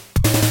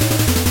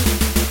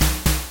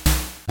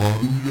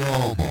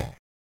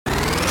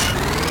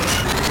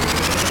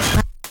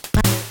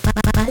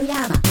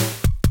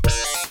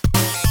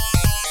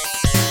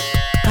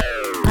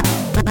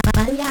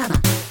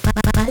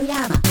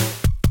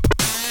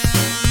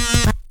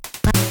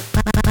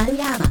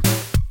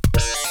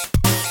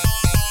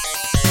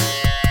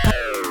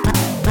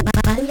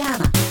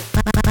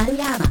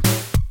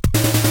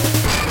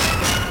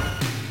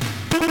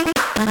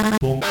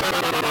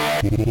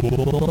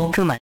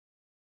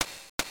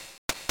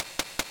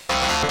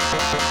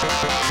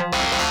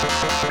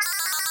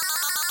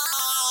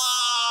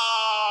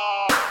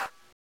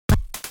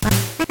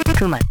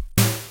 Kuma.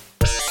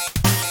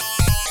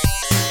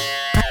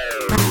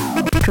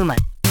 Kuma.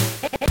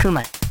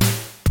 Kuma. Kuma.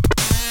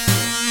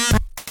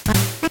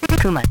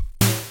 Kuma.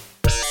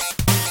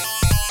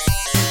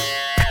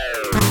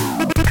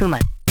 Kuma.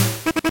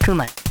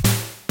 Kuma.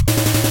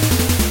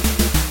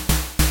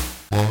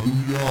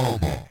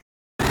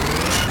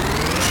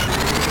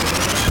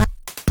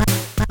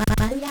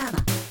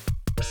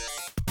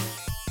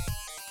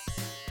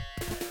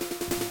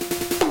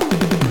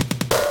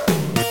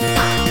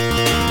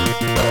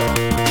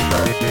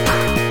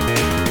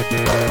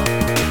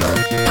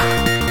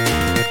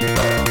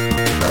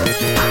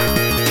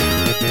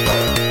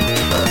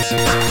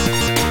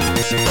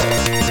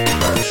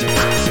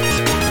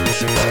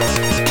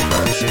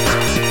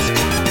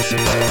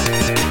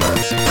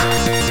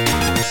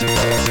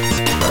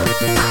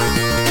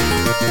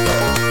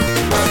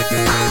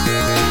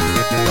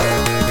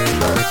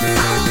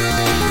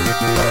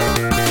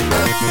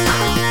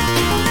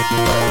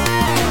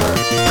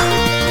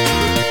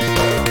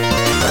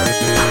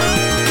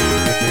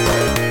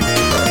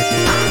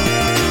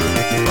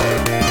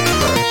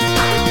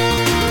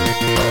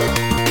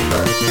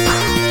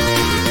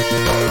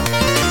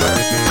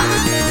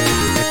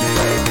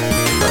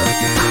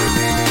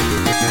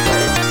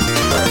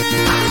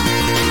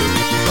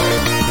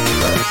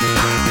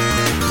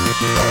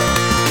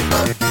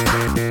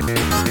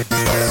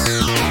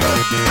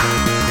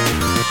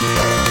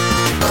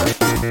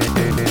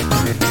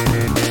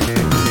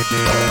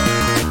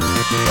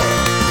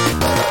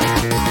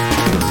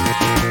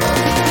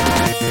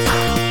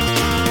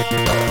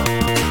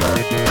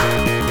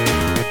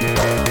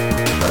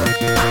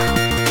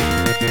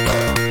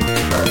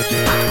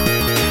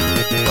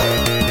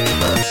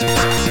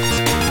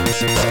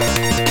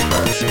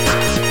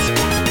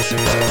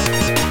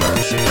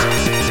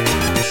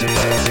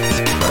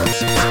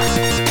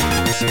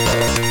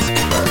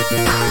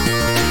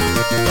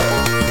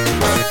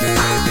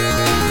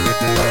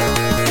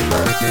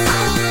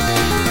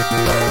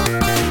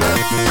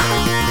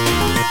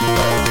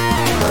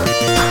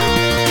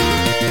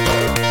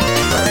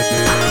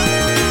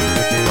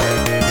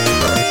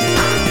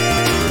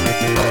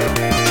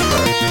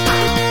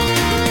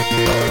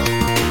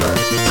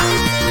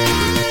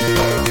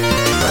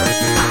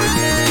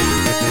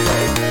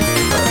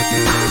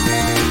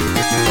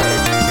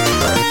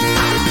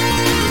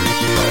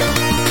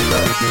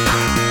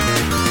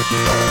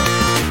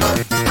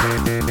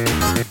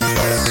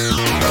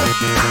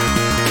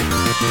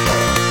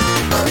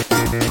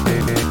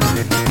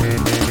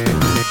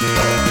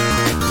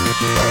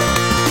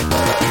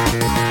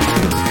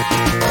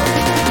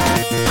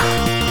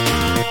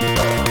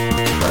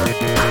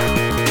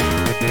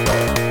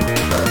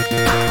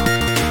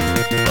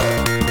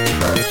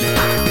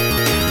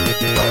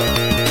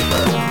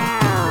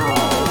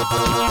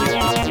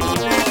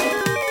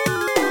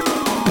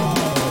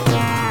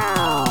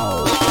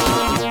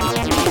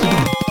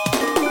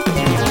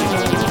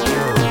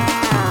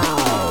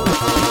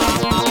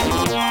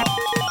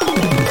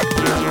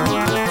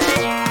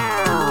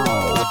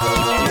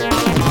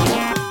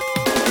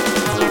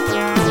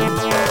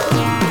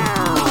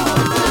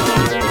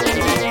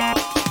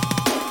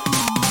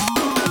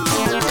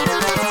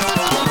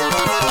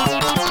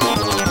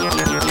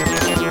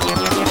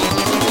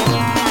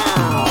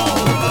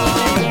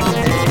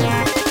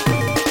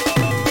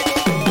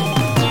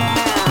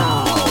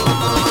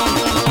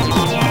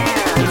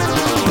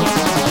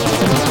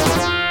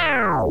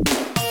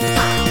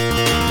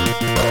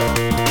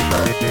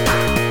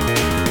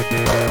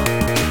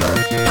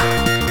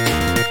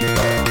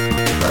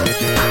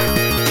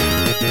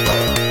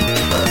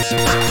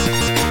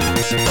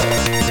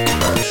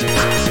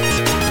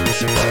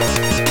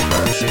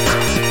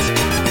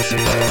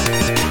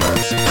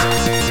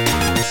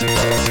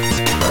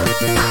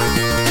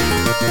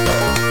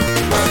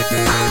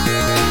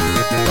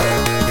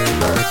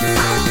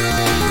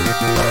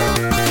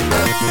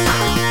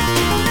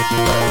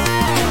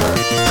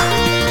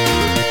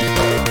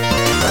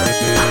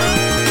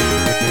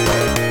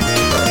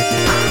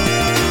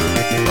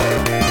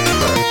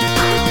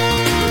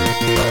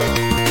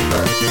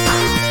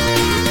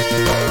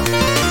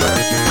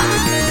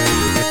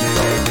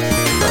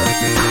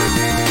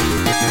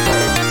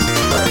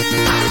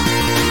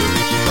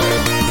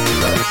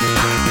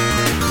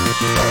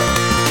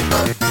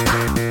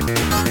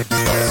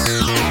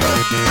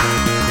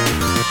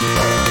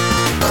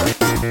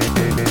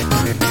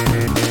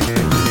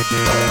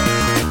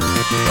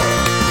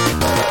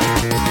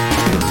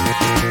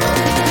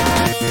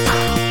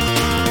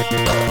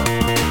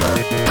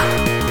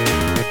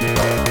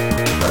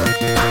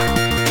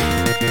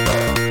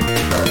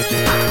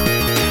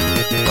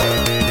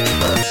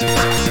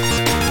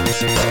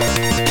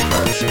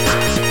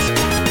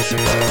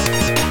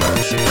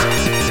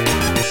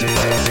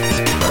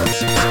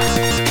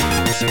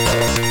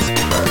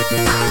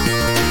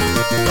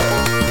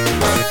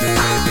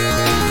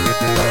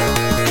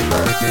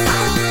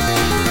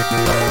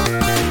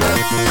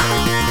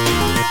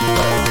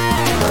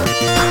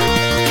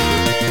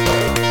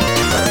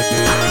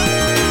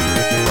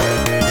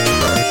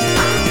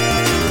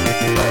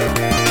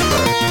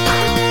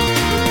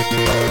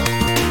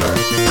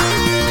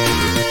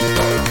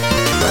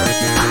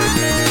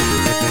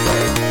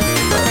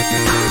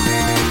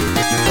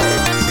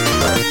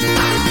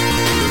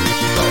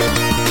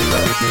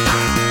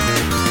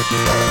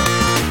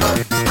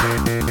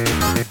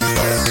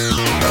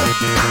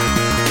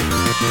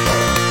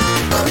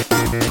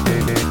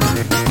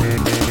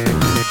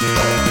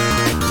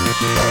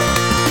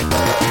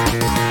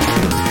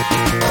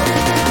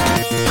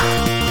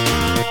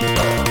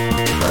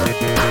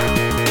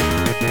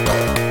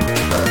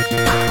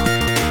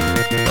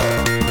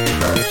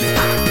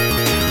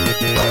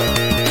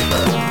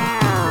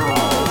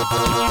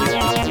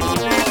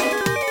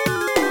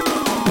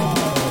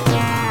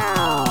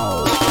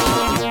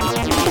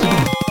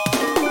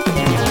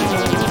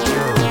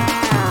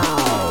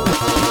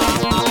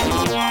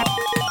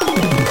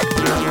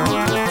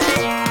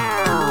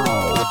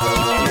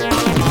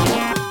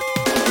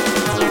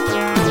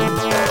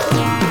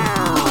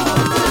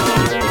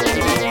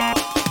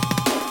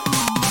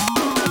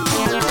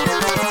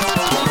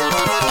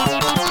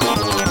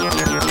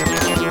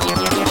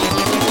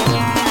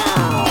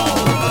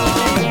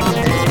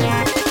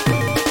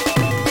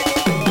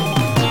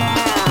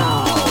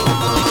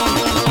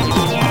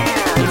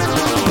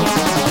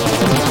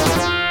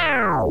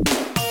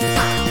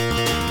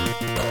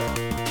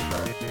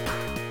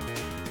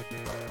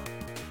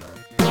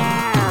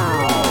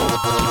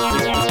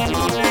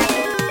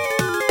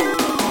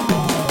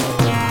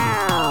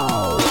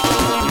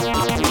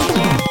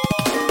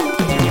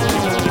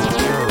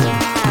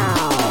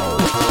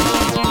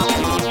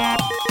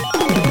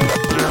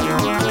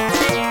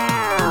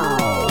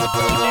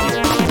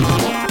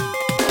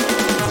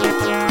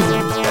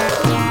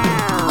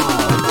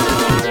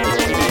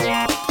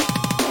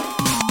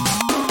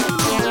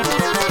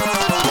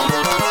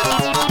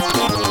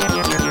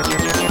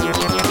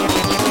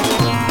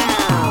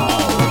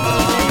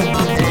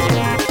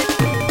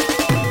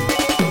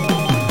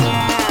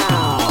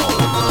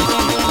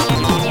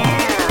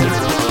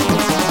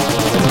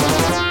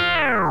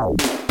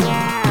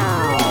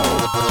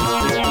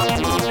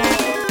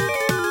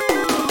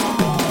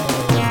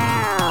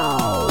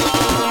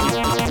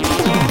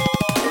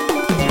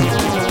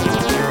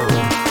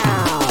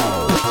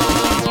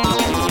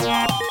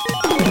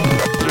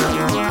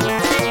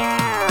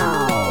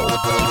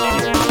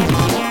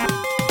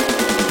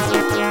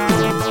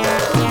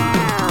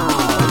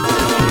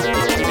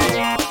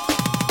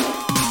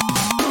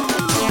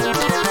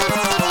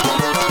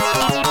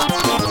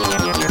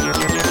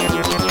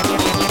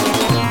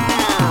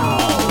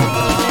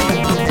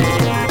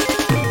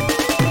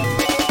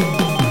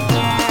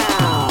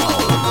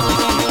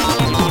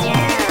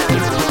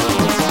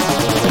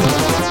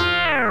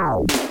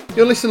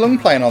 Your list of long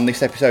playing on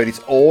this episode is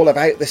all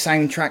about the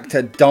soundtrack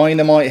to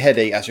Dynamite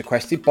Headdy, as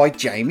requested by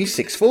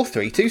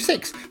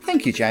Jamie64326.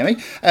 Thank you, Jamie.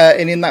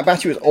 And in that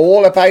battle, it was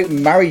all about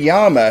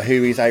Mariyama,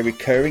 who is a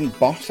recurring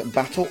boss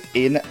battle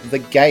in the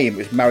game. It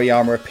was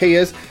Mariyama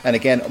appears, and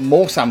again,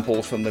 more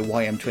samples from the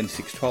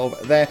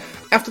YM2612 there.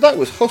 After that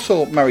was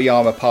Hustle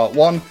Mariyama Part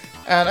 1,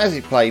 and as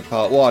he played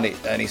Part 1, it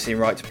only seemed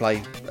right to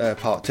play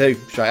Part 2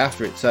 straight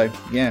after it. So,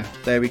 yeah,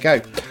 there we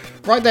go.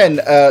 Right then,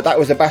 that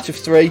was a batch of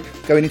 3,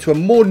 going into a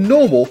more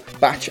normal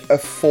batch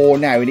of 4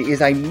 now, and it is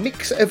a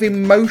mix of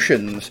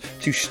emotions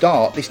to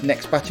start this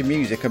next batch of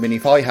music. I mean,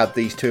 if I had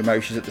these two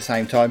emotions at the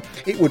same time,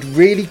 it would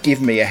really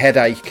give me a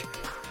headache.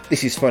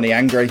 This is Funny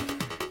Angry.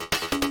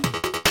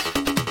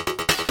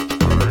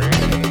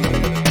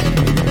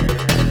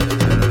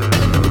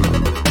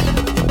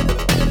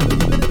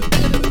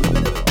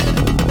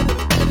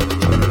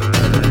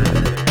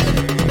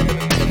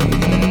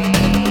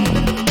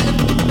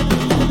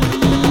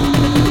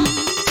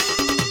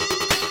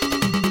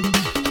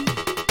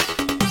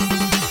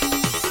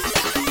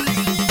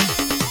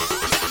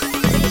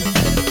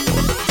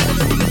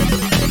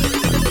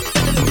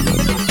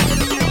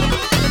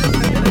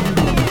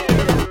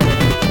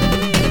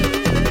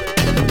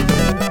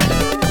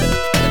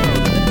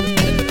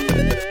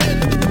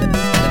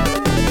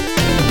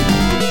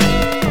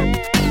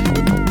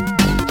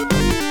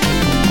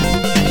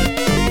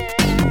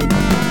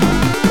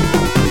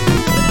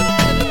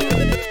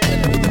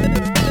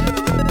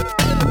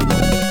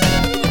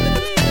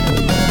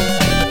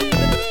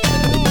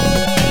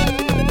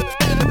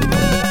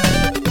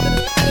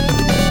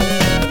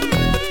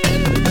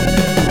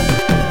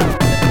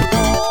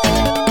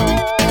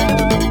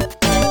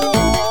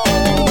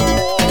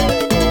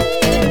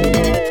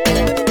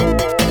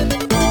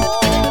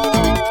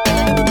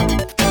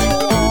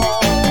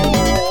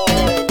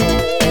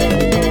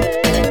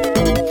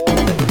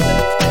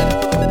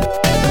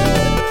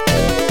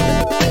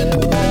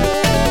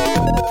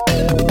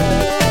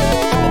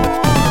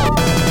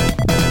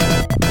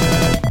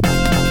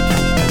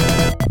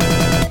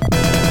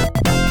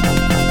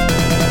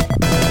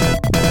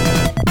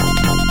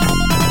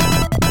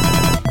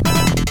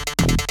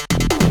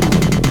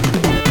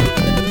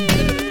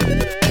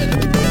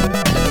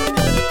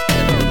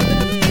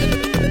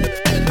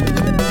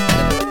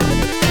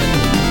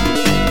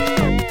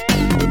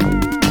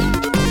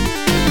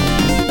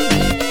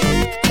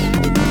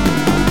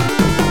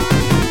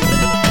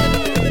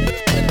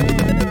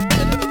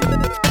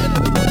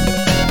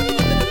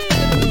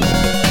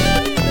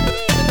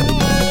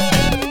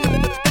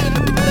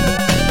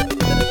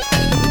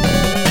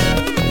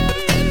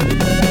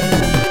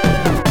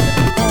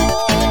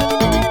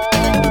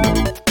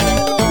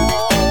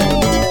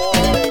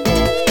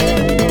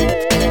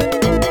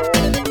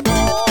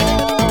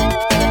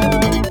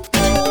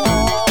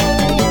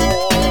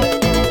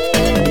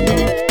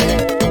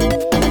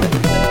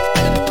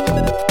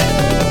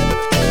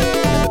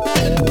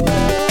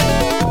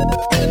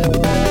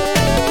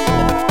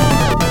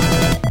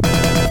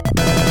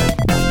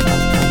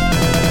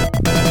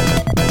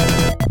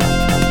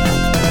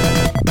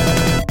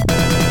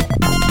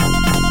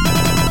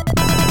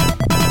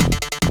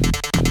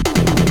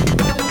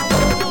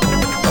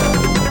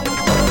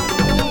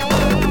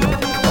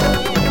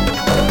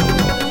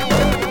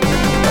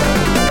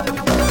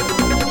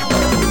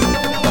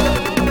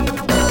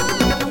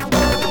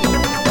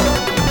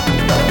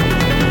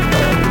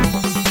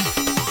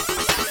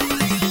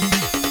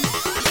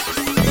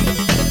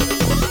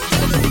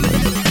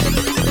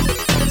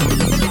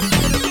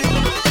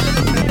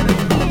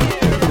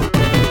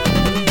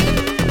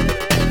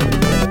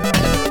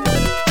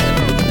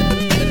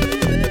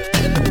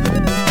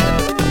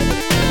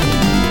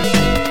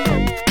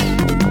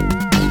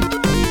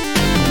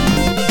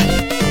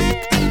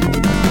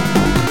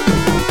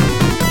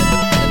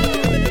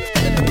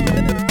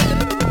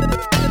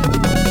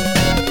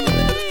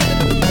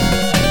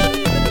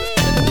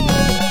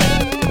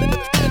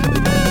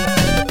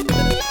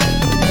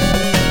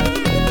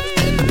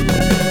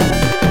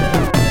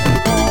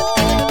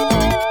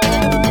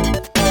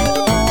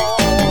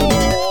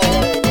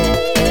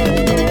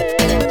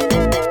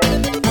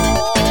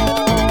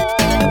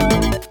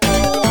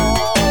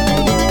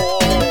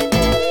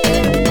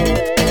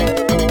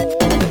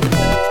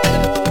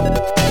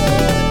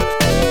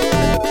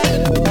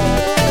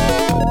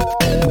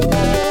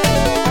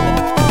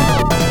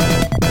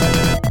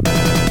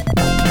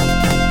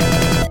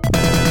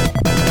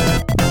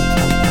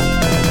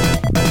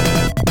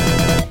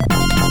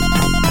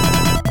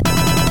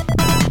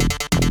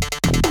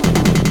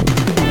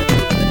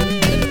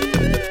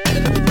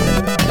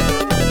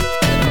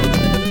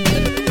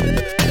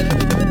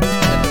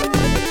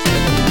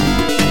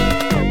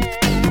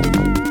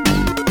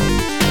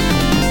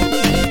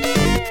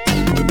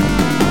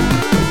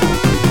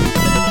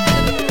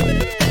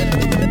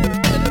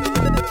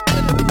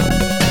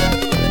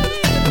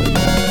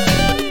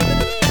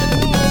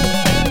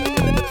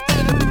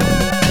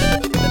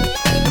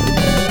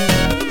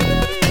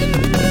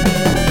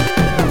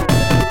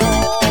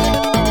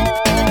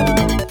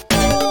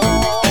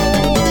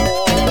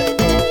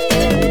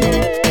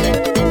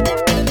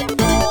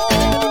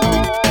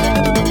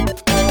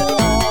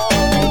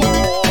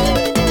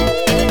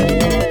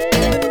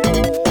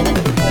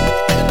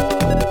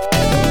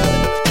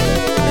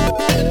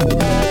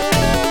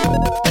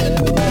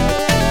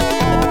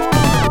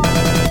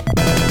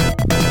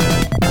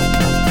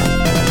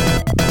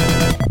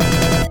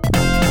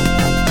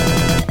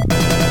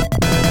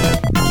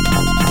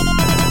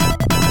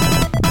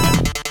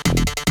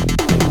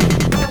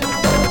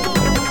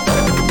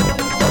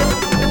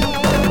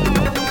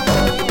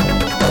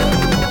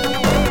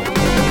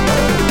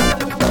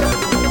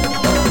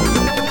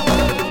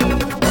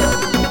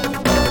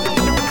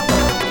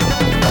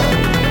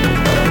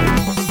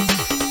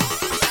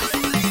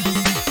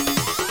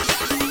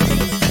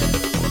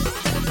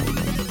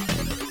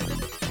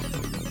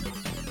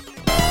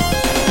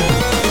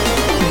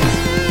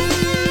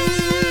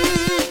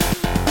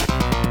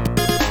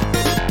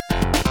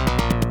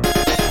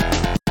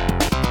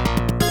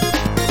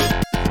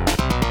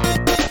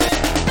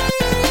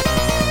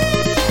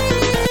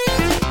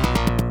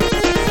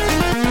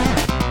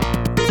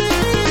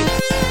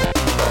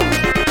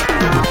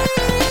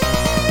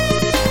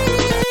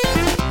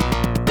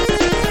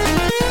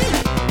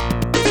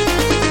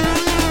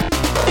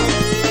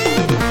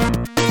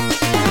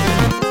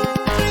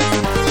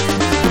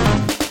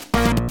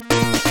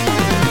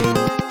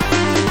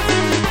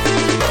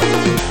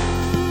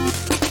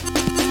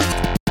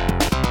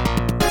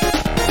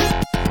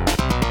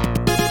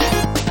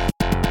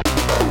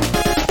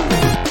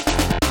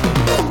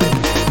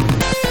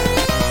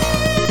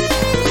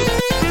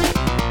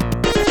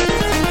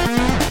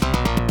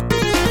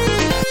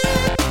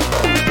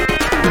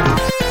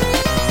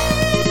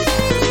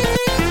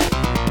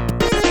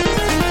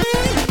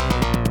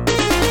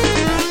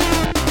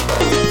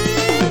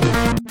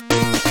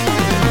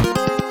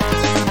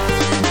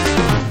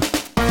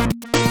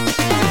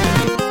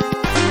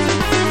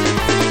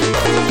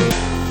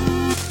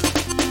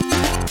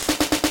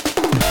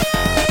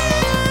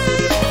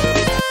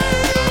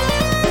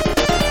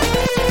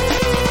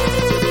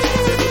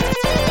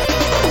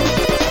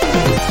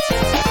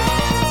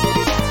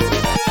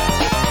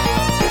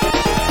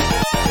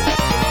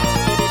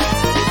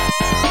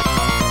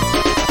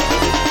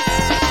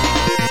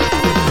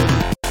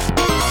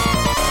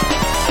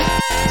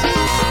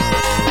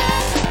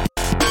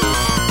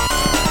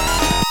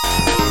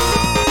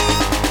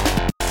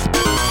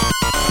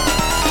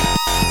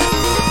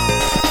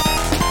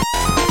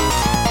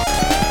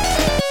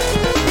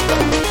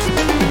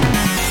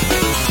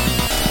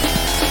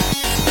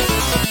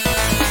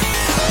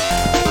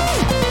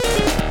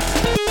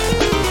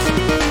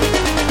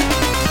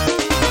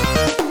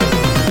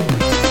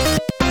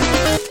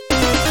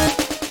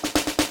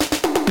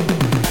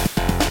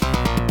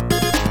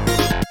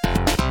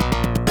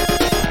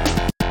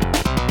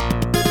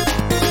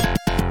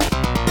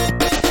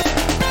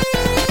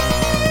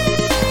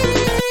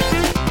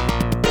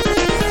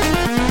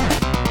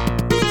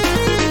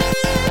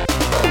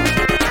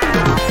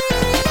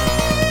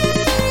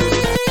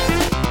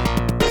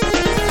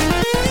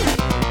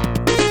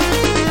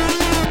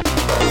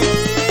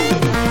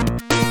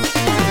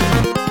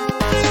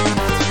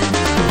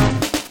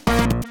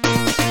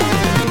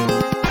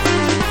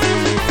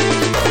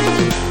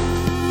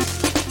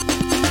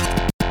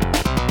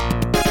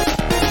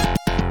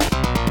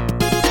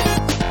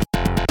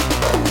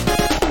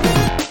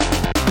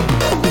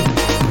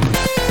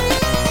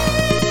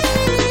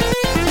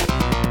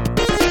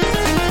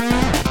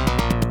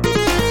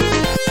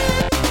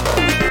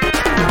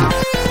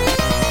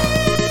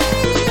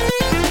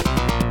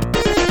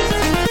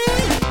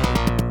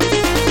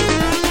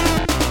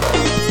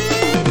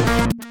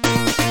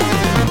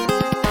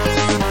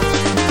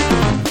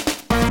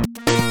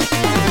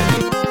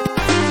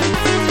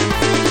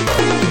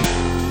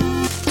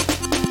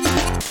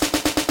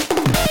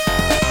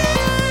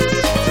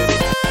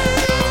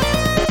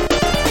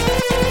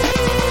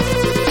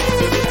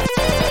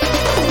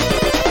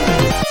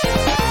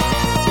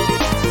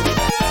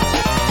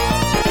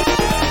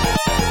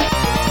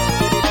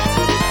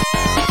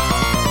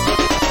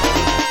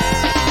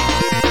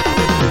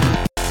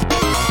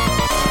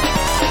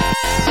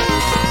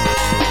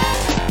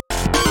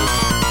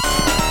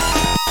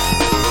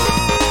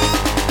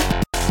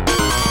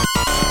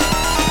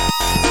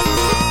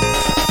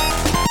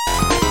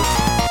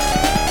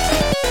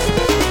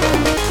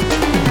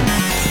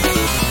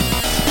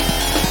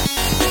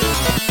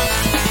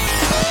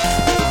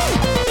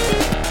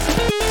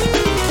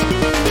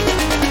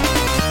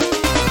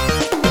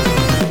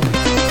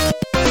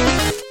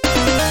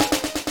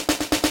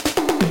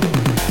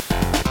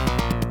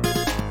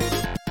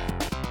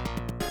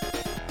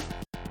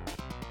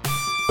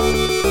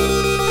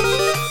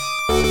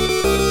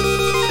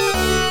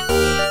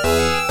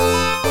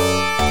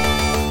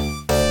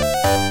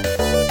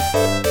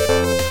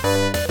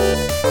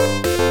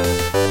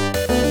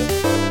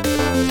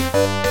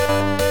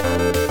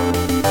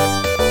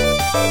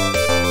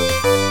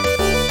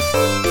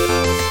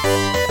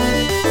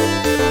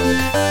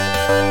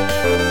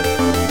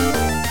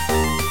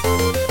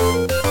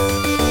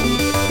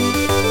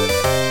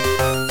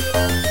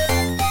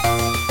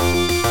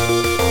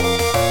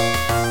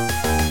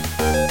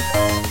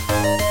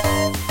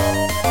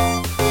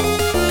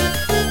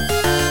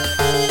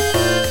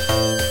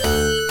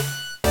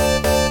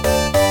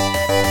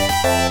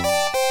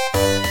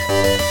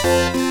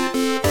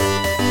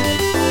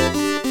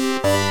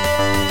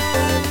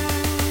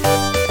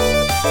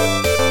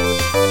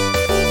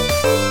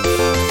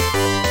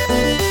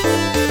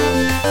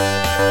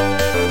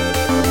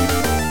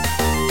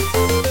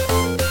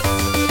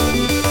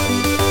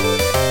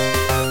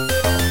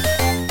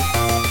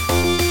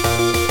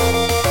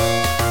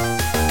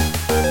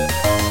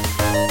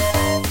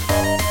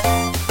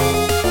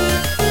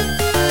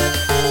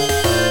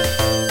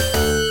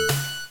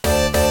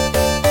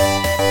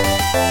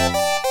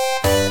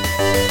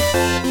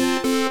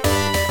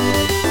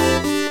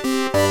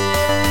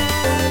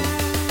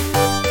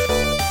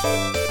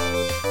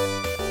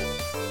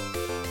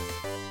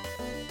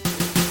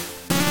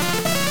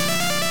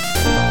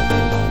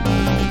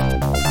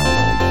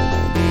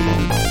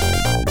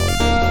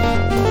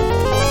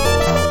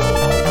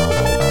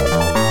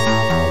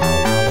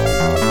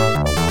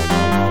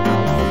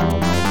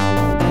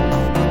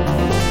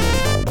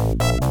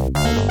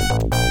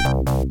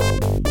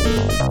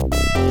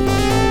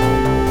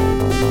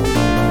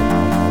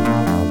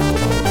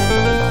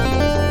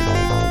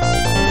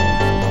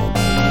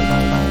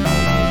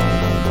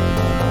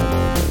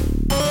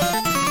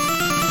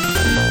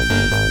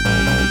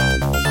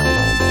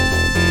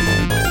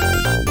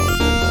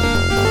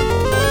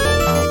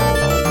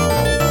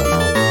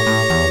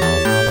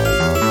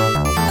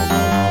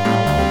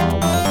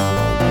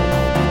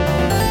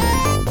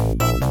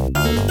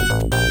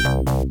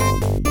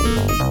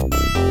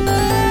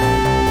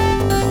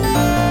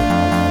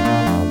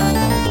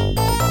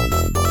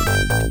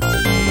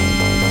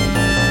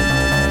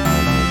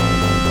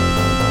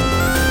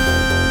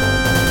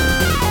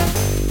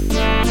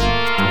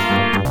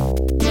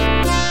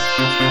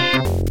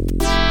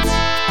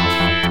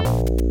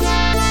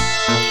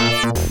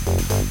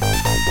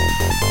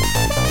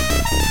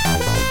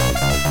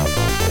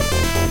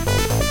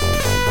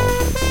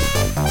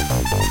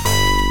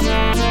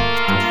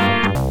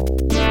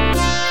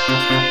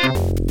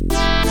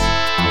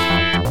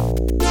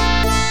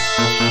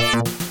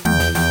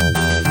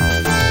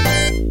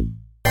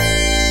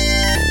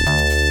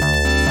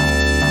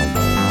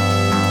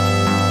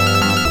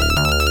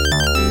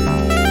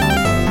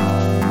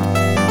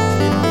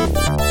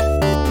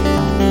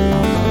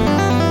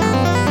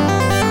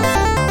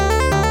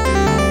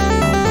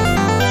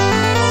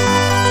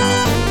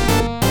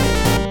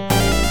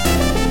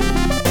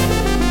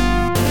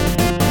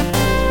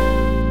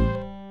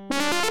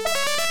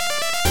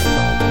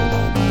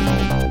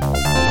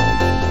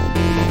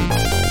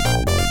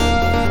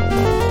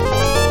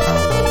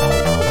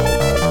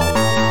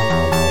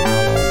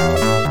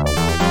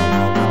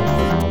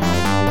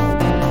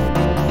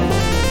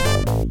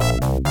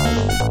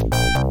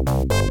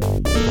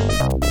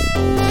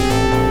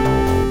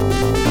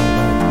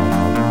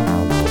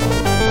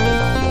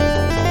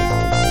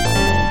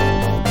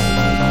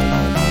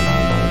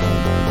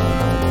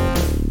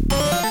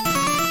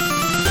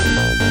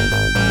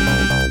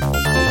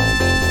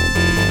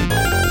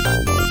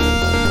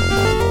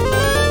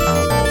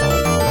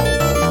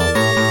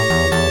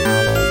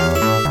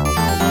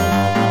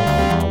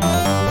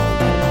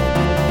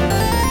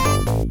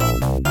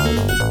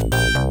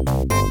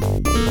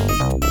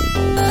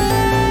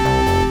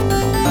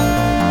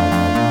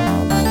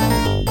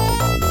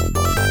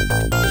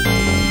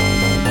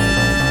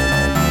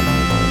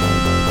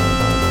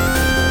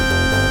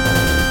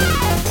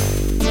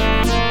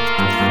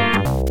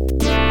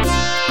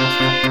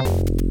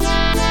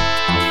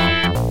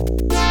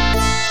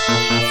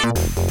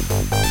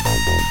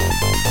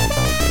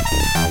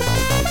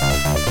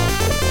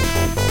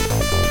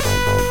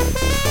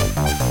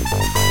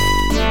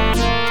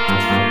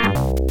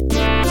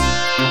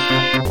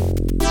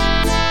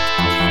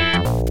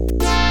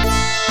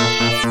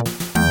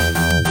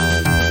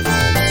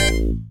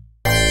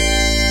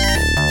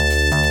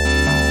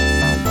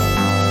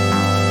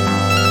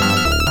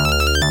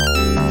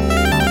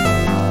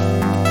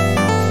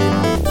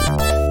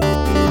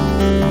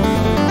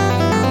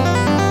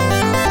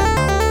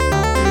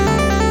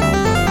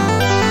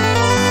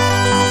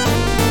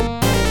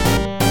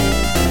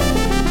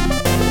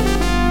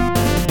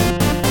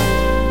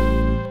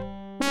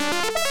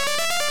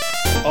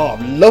 Oh,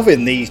 I'm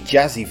loving these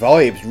jazzy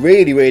vibes.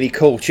 Really, really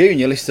cool tune.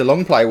 You listen to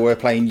Long Play, we're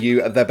playing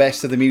you the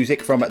best of the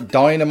music from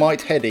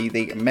Dynamite Headdy,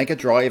 the Mega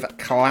Drive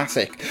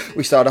classic.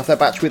 We started off that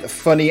batch with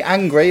Funny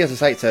Angry. As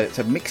I say, it's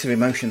a mix of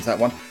emotions, that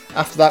one.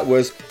 After that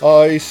was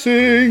I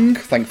Sing.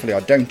 Thankfully,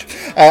 I don't.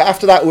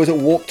 After that was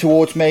Walk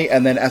Towards Me.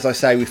 And then, as I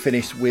say, we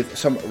finished with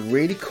some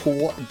really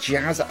cool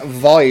jazz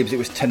vibes. It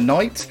was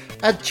Tonight,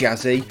 a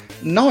Jazzy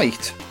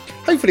Night.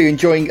 Hopefully you're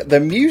enjoying the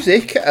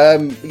music.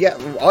 Yeah,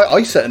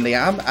 I certainly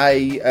am.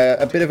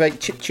 A bit of a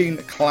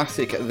chiptune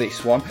classic,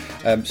 this one.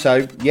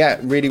 So yeah,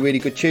 really, really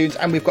good tunes.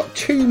 And we've got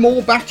 2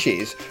 more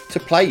batches to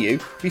play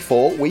you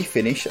before we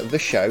finish the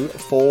show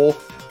for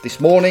this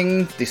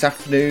morning, this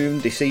afternoon,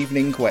 this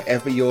evening,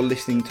 wherever you're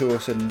listening to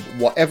us, and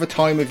whatever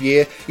time of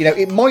year. You know,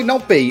 it might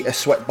not be a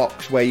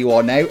sweatbox where you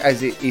are now,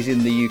 as it is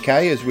in the UK,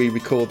 as we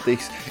record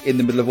this in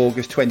the middle of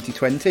August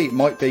 2020. It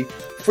might be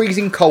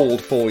freezing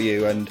cold for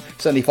you, and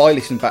certainly if I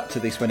listen back to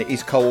this when it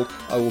is cold,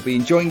 I will be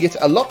enjoying it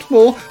a lot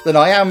more than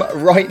I am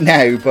right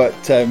now. But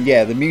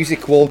yeah, the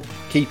music will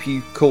keep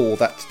you cool.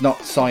 That's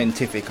not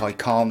scientific. I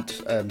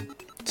can't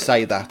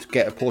say that.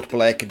 Get a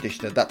portable air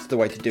conditioner. That's the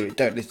way to do it.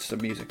 Don't listen to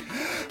some music.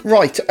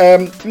 Right,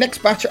 next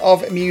batch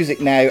of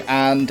music now,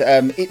 and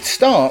it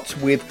starts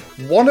with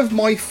one of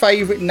my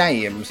favourite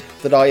names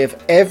that I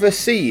have ever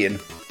seen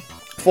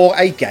for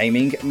a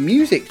gaming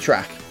music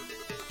track.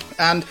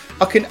 And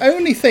I can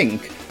only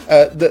think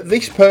that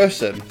this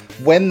person,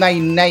 when they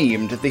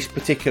named this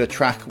particular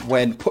track,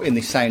 when putting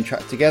this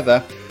soundtrack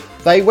together,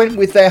 they went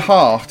with their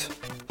heart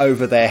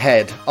over their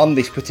head on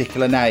this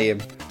particular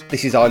name.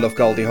 This is I Love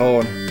Goldie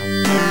Hawn.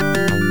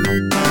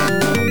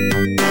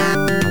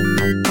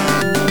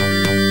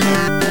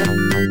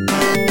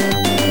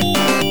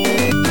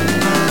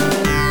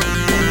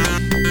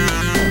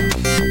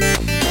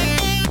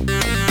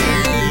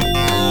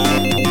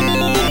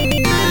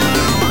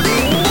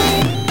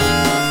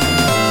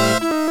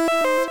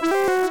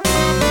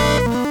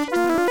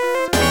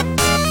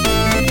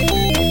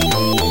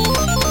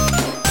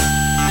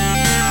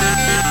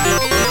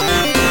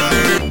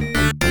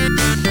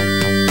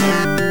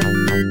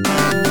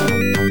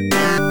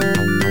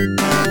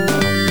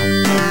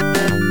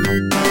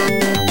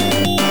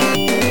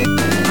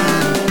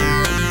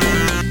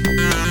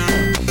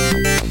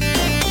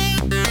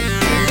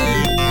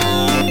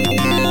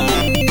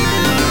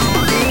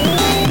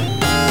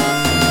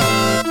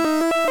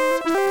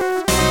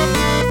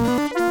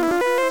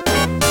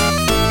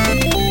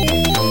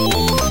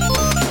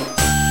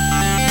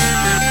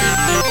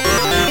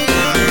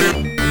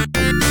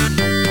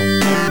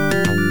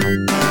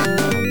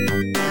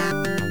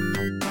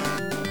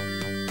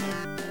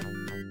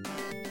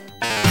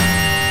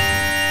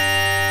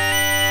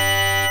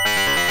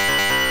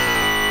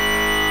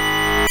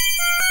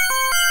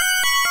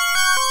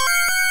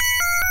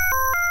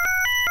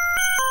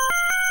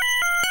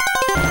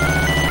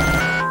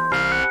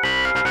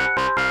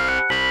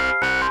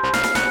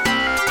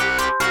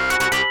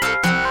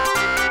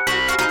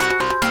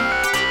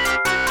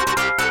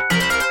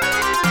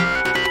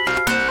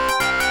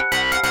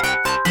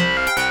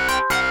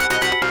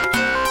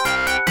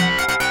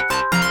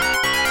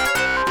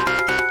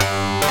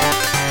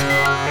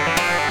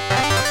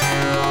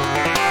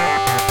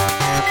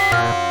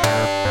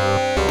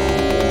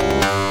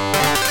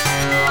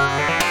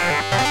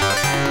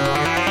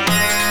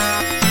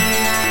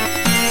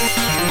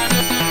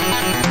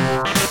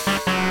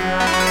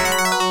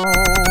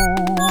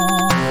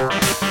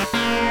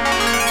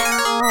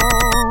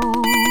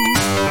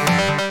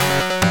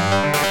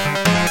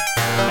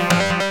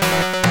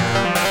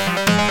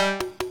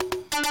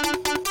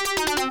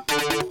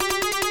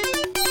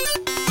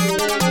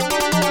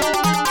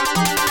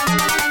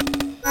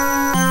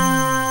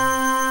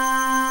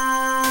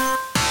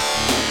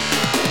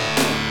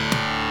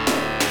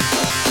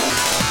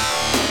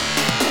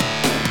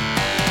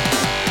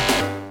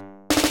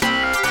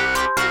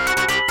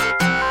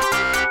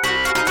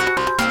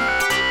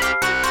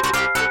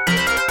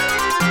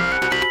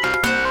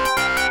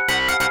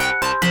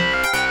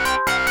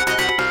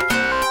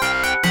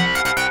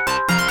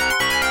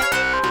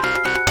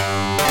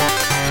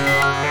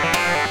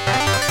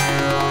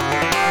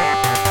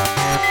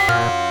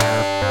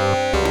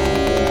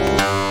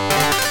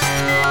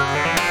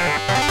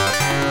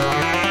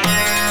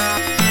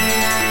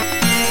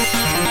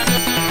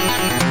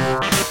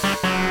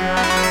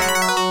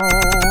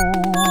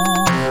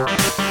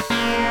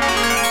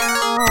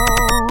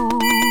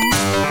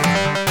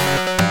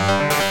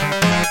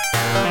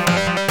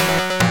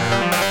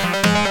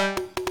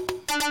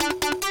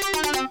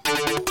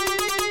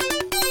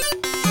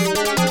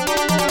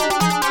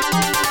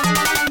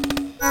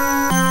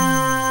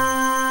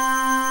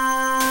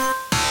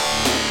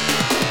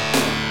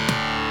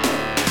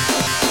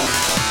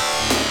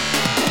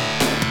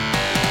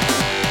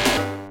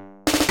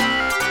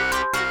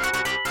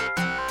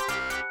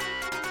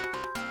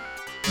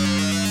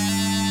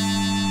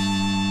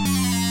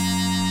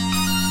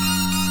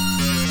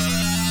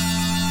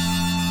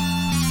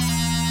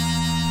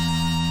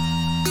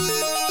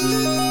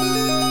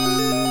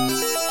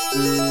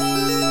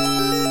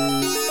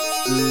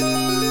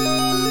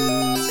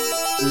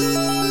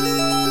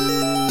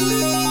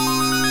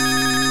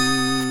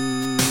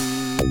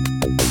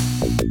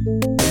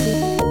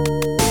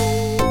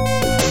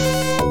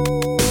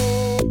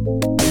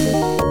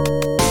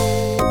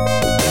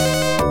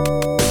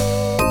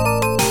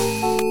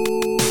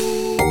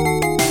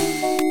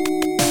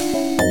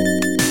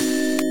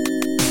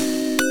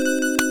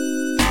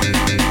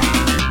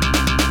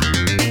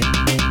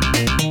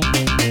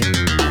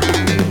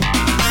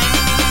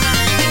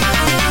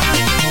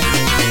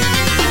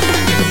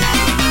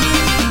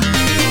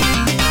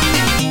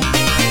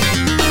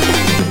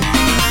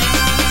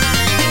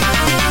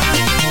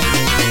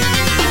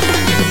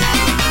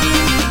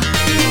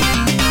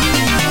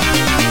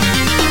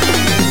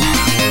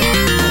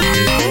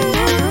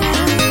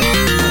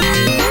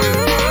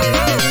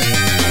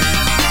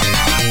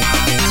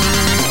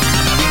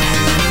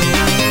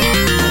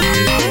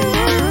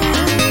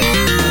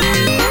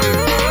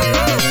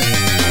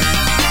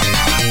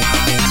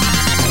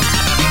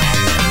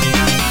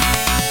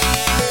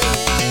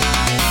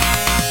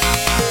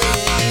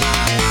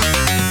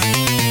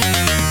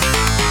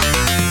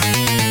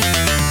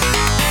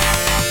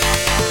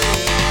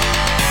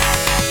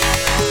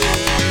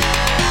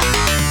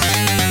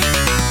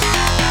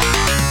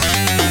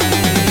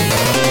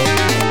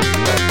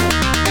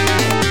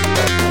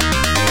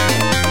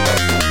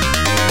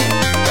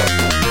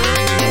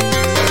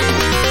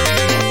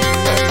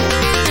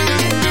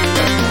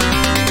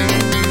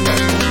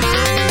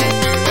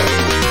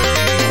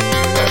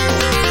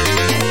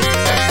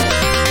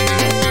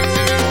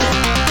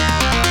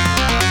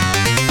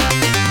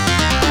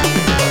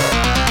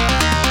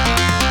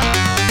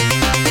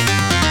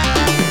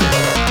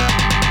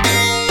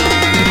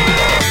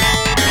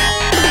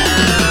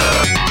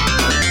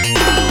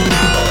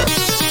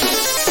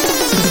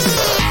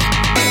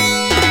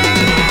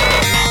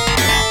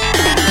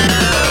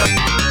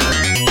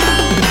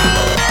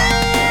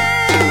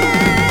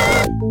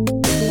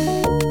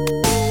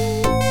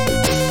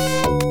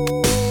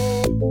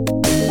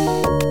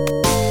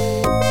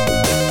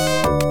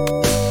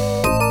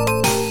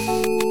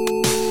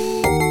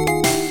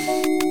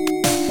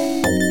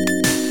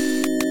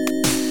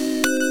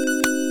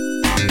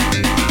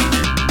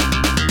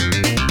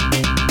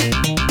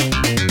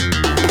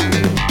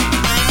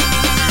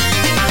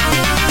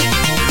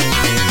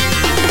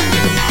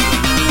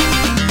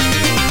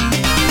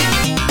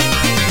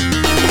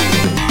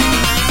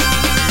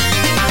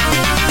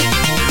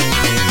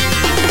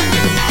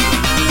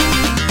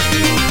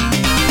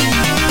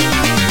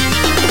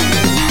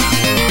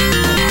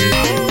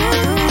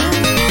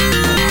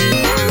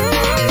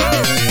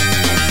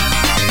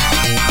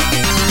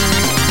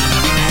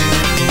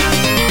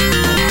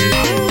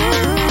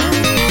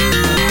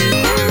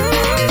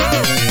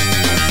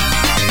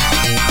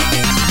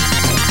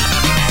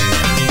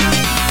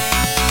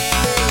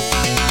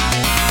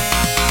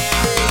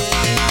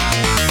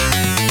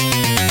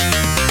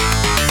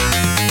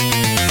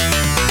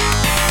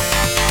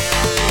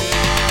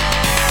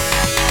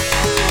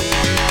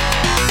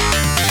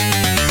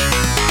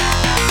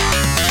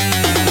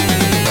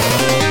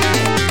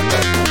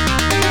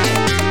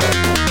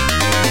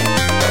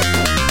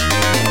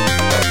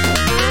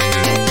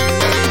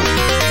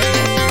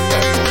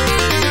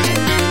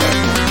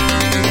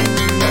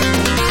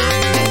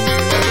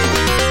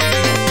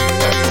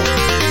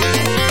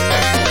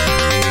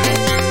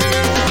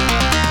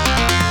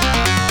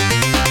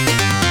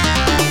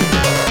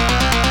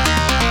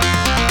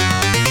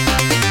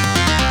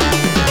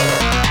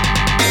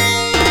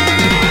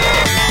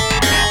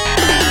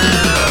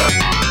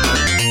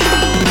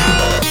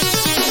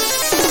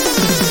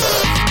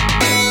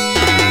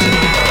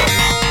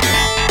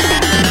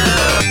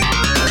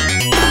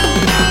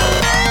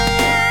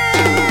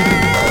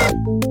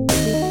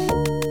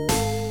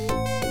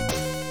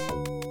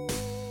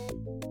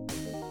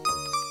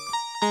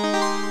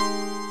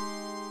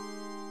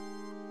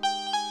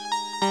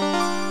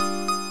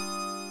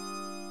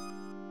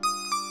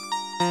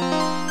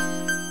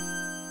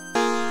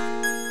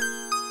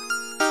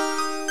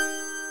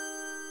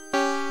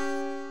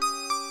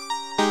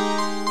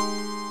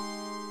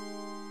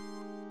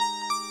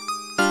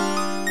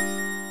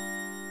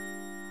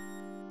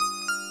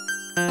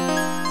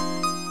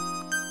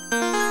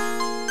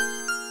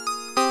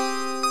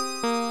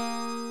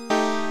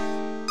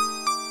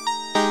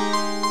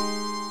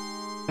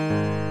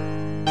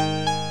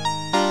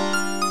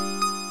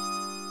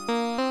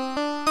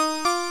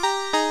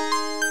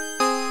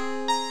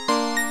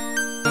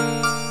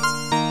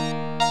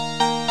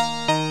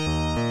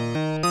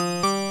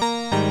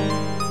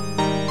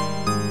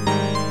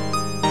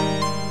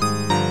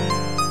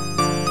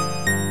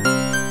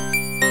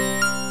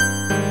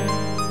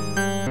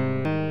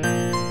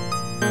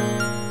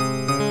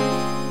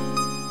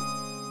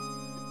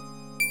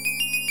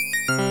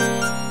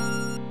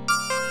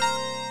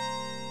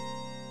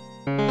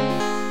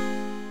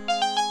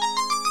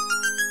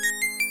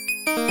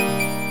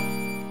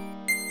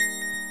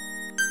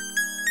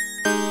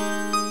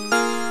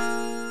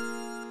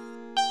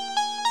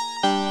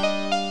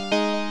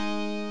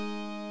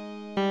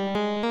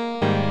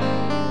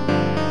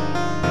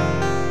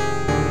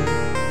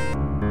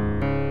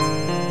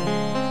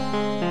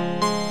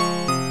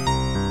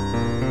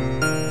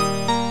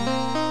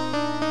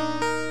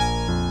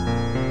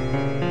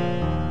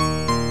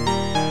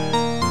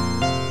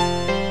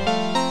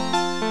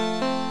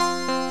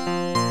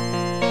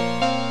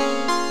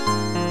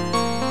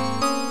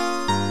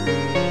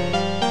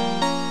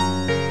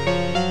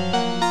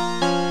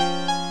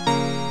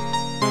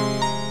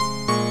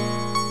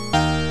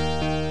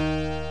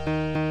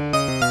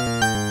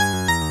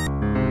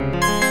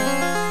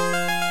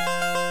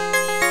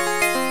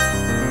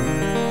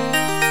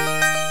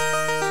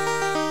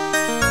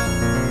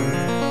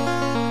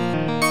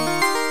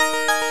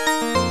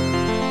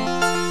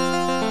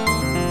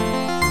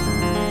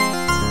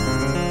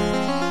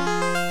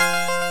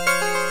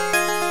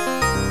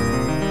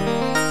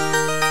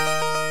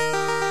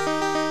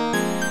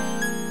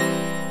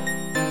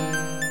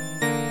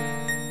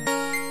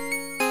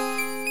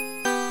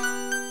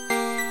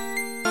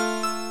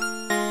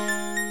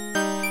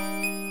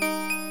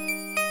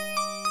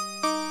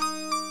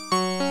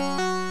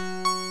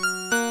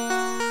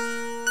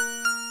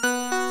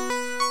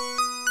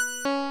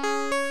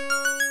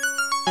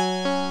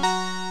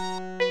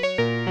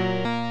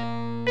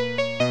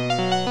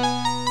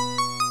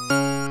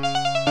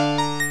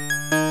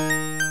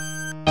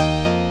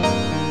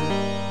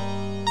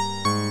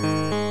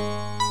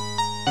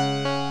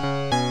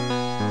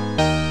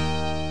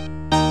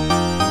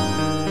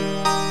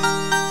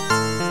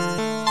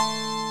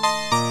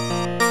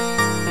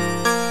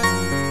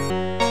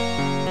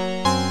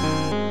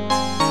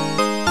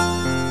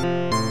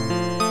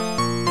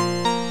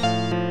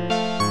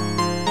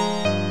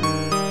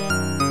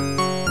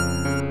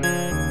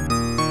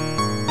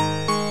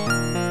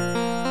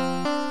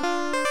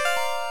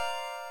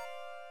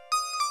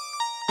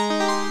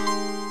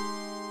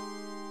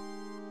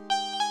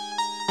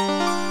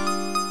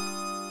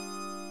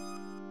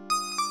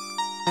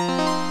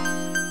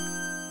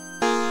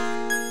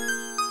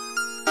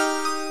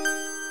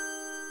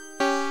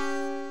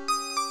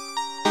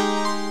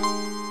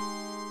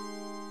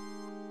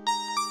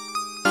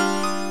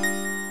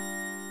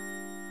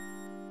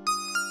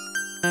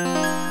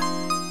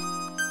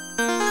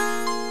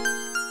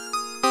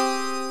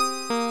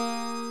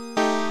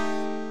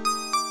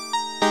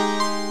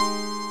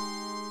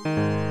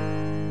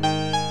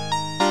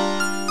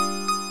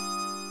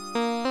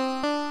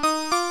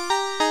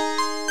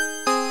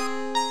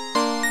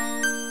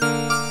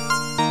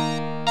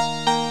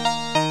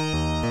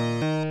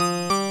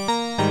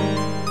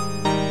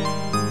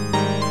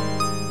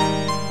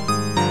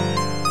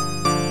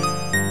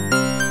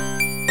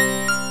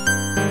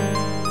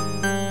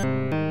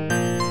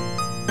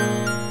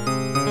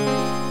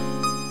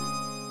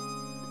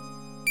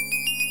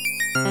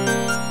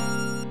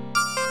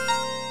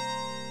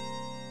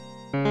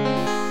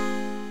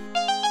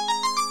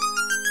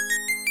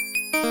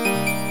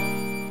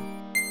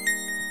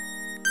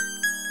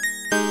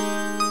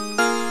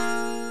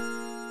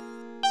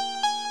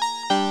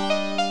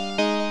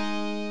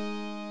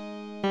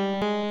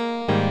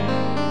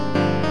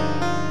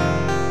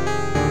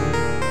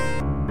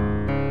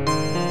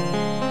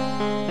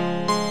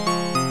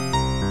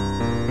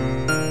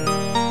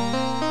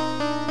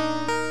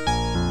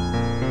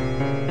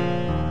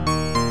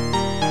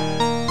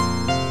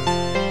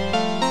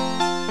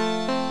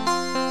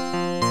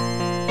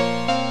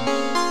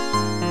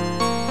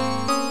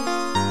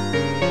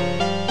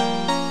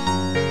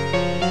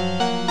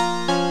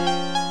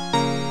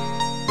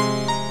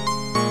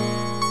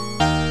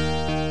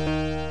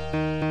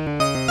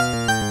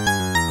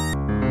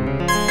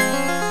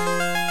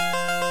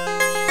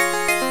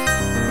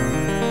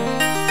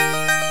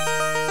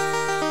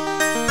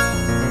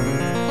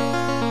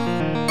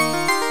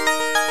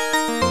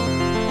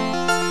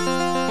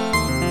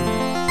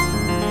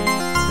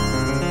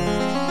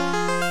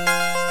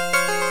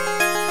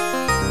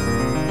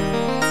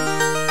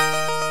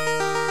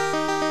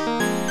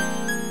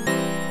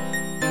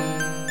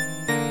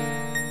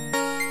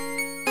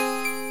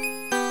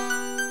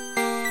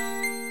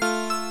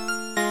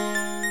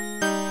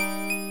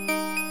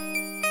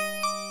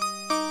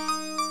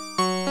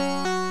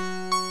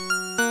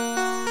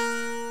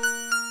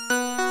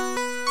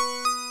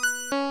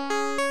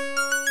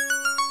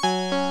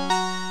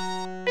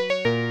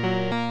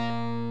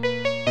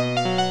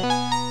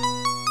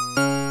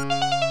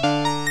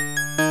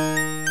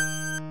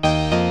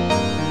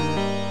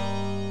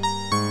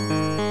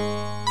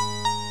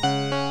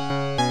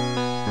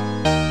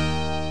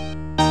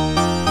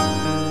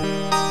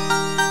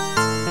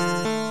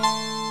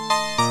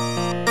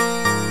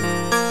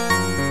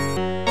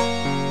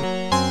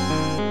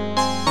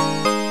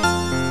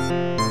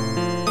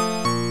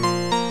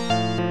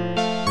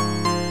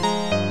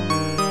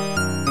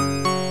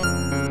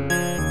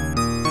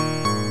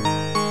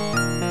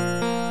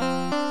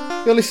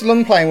 You're listening to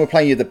Long Play and we're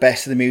playing you the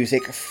best of the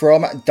music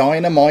from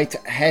Dynamite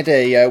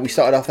Headdy. We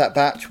started off that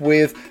batch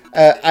with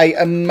a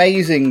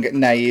amazing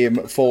name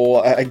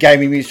for a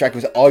gaming music track.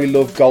 It was I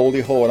Love Goldie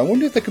Hawn. I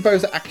wonder if the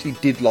composer actually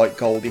did like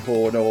Goldie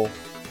Hawn or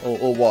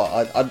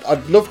what.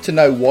 I'd love to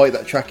know why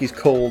that track is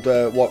called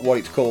what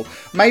it's called.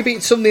 Maybe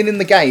it's something in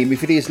the game.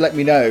 If it is, let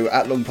me know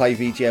at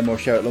longplayvgm or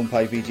show at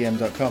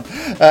longplayvgm.com.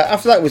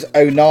 After that was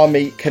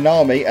Onami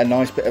Kanami, a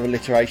nice bit of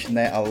alliteration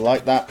there. I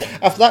like that.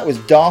 After that was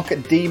Dark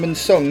Demon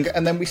Sung,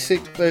 and then we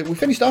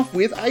finished off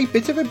with a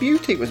bit of a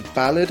beauty. It was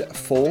Ballad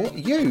for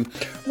You.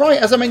 Right,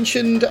 as I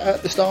mentioned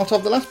at the start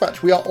of the last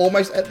batch, we are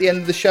almost at the end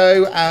of the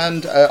show,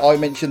 and I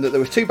mentioned that there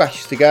were 2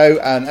 batches to go,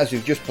 and as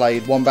we've just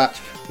played 1 batch,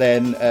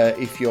 then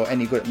if you're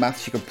any good at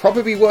maths, you can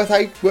probably work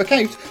out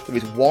there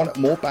is 1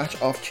 more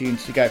batch of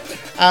tunes to go.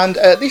 And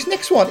this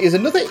next one is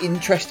another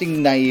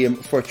interesting name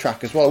for a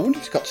track as well. I wonder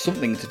if it's got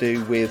something to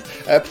do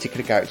with a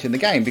particular character in the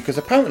game, because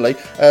apparently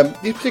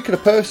this particular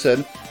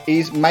person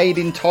is made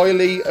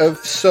entirely of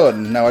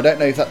Sun. Now, I don't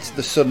know if that's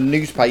the Sun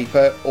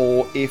newspaper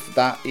or if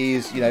that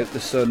is, the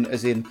Sun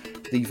as in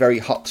the very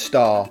hot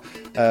star.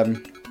 I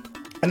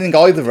think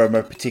either of them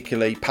are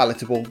particularly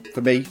palatable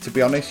for me, to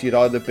be honest. You'd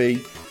either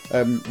be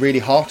really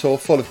hot or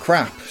full of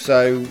crap.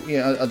 So,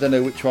 I don't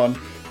know which one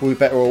will be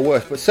better or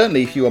worse. But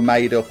certainly if you were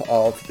made up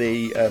of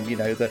the,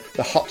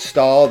 the hot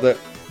star that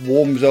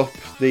warms up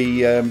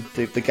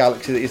the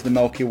galaxy that is the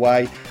Milky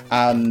Way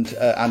and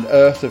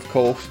Earth, of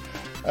course,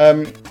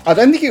 I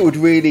don't think it would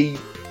really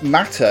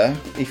matter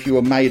if you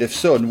were made of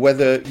Sun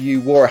whether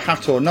you wore a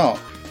hat or not.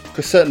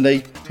 Because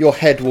certainly your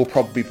head will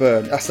probably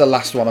burn. That's the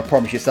last one, I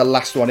promise you. It's the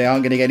last one. It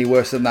aren't going to get any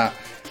worse than that.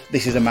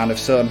 This is a Man of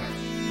Sun.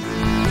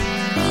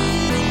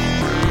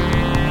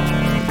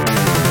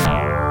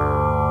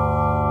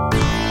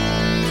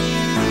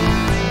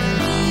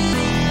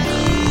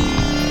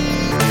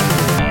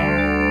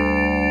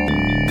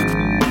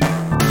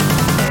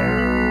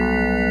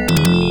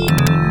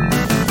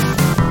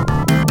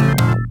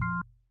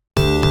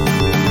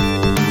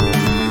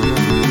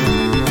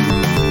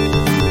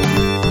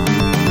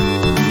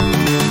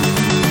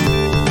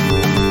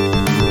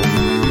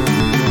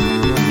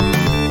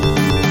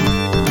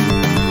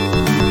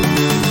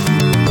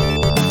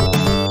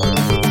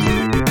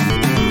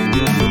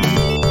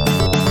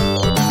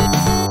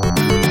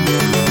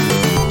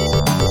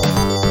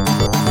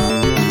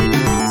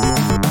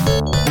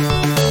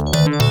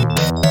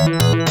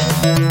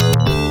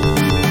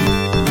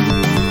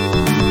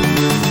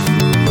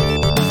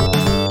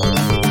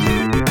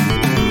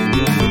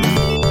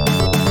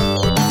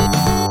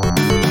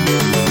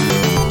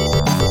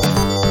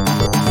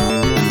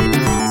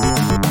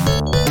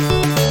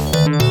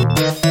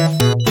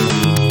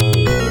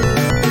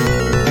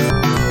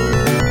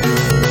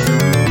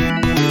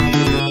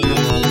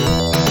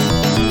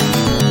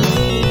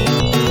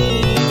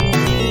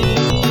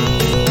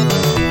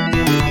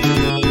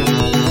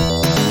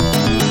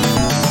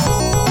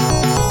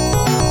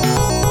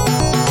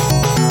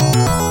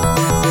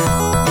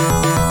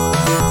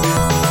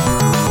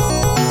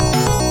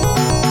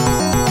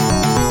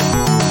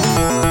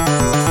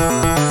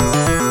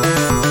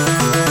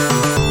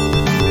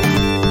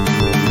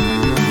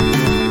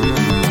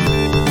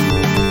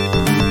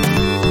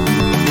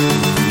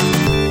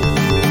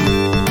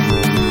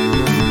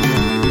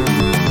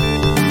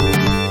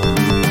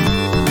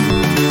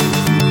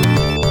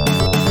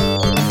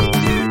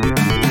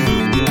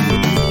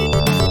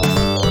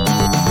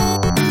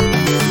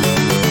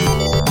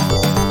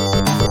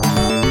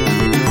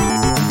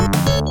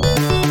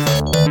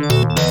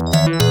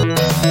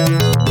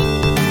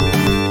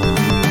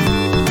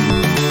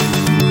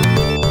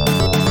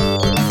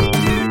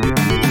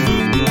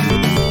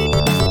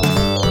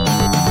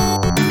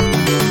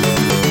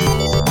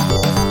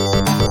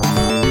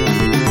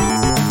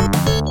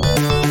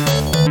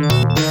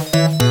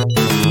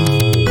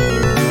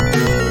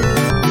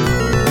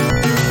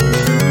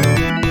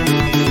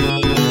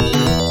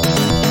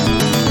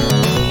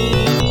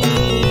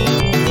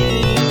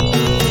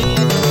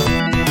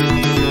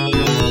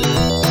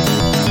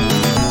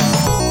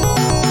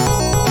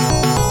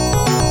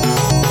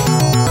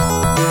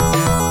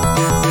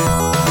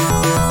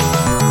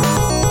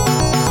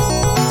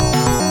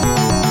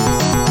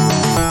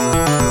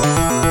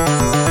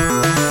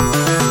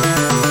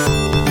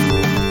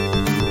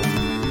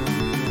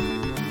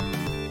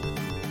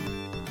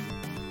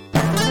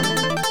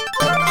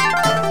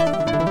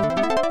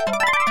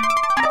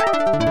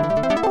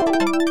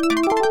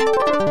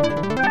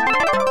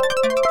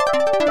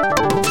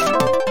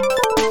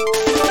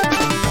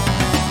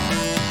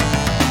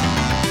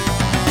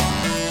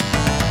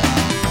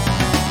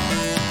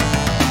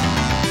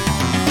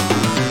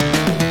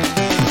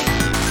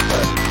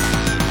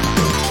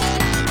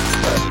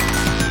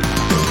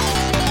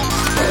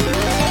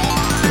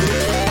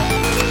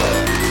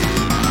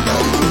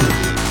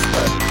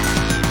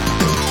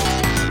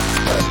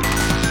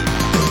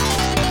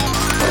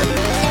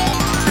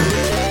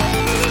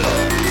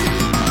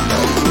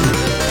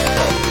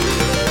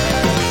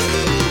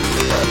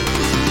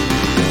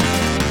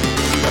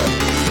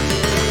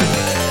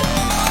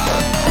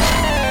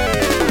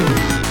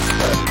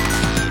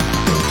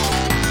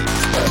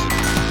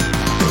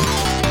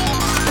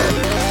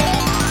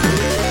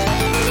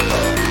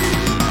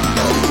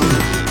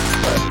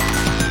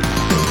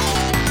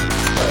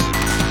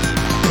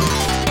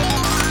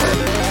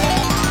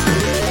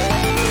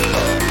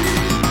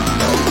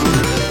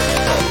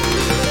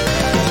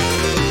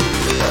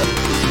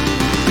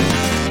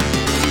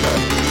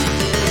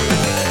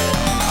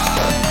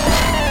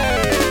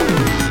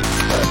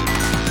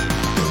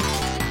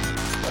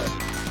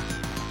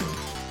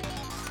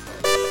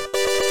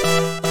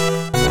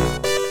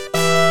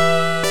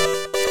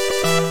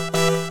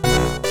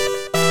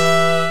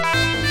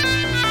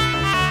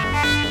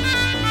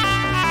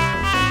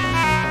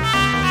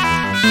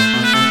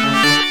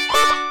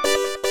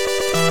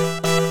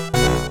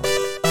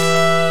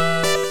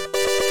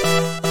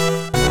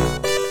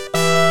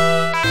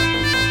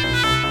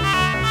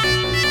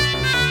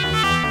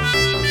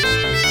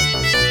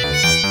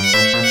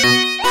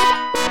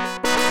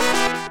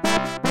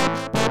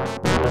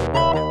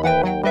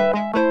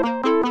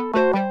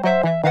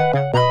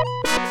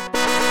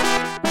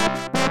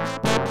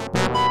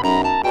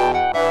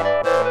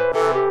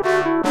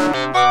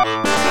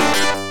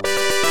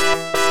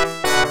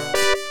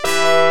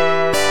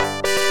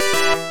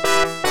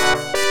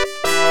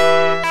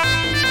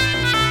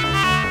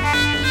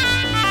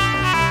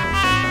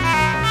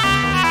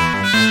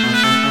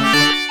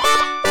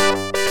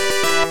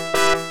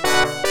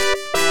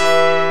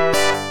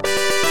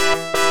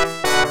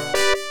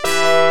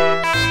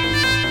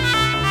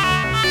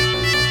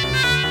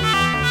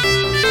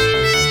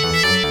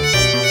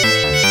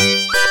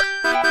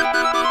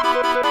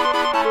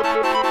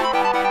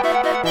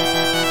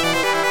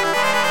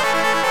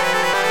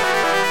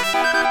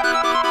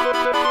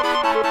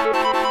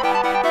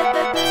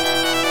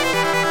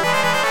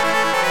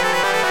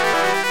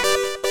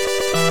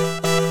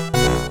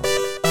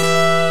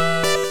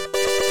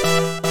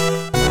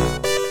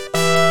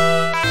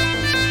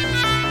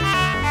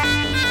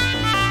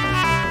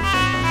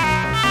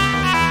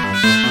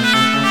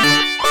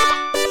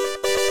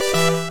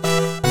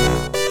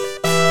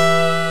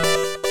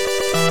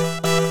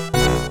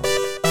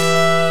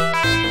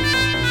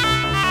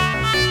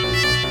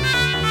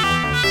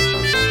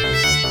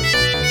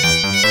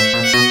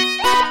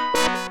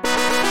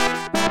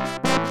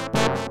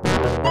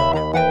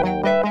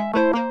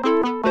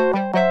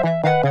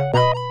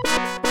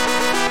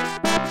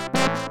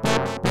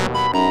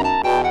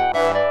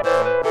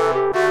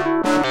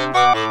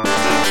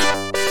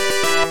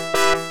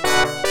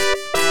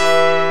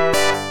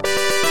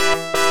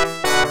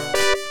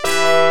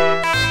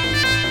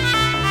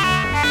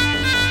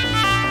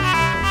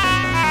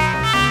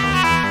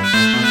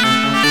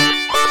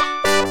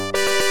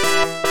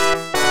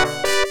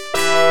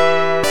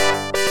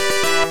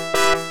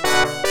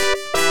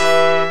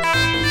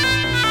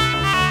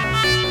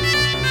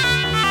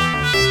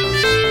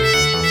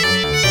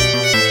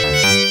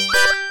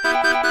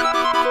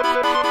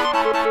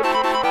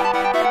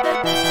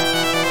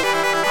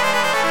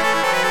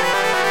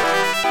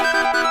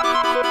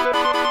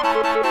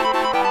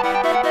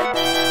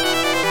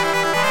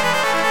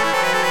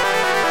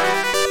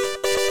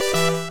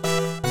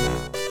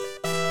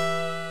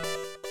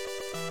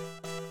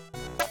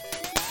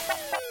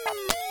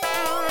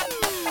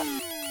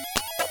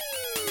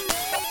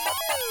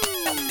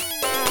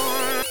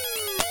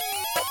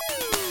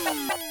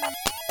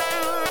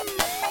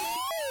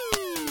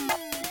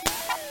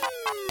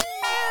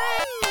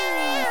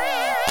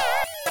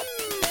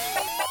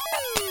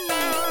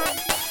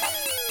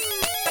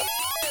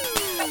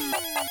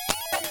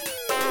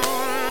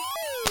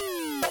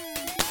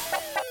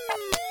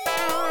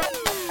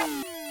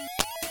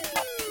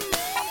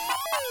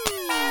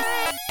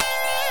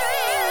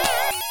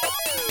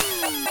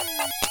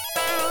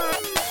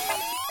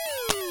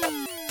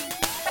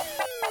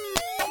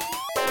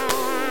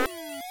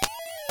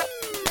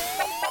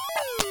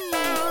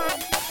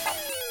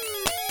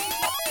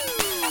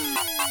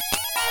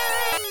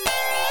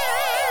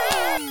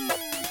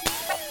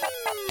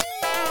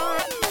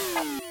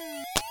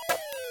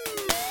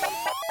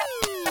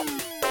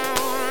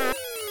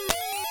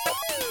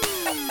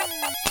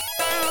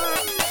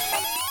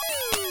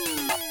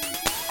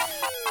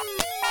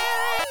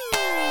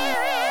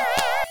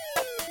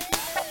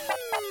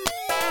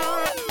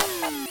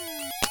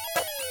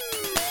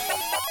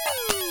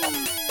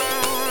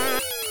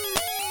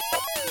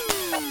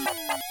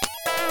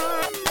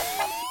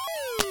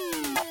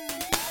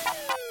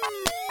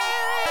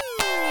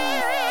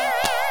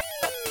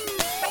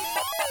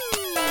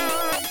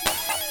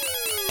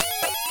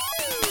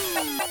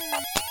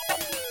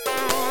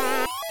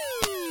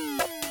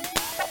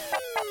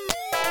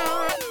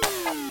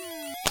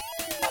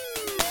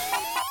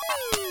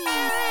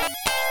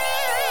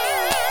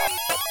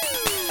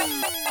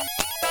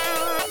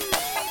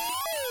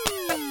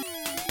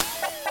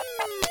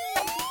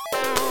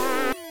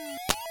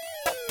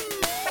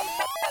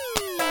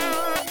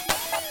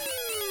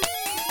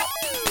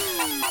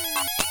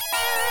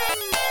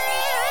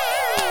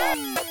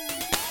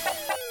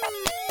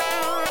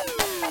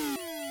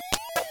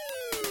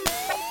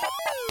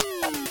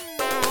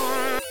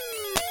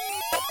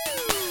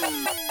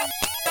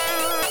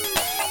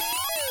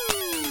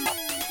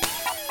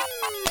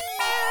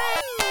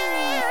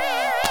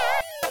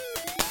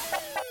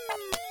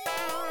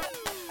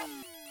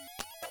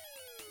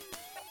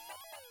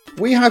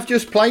 We have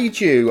just played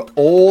you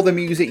all the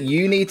music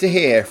you need to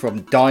hear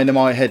from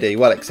Dynamite Headdy,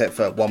 well, except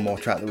for one more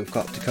track that we've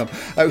got to come.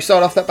 We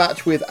start off that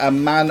batch with A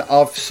Man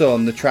of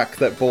Sun, the track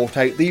that brought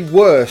out the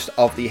worst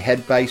of the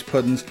head bass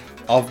puddings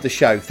of the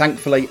show.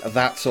 Thankfully,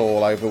 that's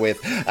all over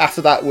with.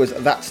 After that was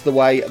That's the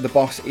Way the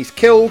Boss is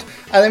Killed.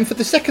 And then for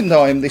the second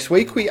time this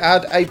week, we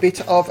add a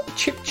bit of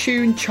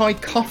Chiptune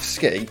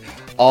Tchaikovsky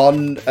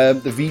on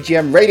the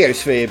VGM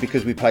Radiosphere,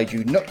 because we played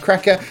you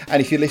Nutcracker.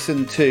 And if you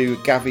listen to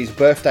Gavy's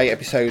birthday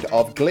episode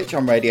of Glitch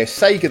on Radio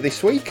Sega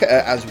this week,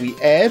 as we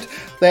aired,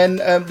 then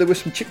there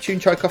was some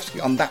Chiptune Tchaikovsky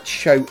on that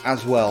show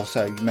as well.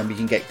 So remember, you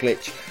can get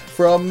Glitch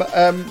from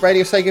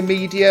Radio Sega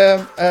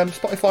Media,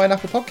 Spotify and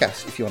Apple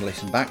Podcasts if you want to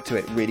listen back to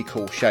it. Really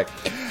cool show.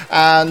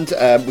 And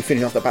we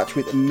finished off the batch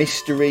with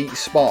Mystery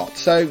Spot.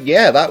 So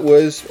yeah, that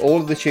was all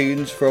of the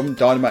tunes from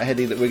Dynamite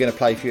Headdy that we're going to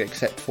play for you,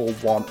 except for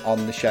one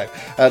on the show.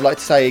 I'd like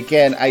to say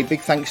again a big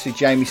thanks to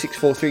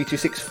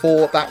Jamie643264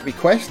 for that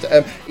request.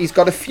 He's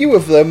got a few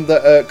of them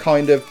that are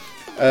kind of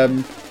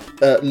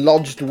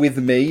lodged with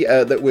me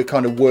that we're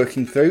kind of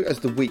working through as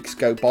the weeks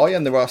go by,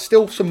 and there are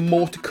still some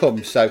more to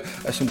come, so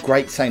some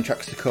great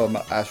soundtracks to come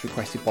as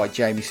requested by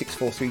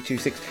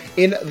Jamie64326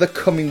 in the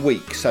coming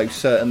week. So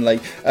certainly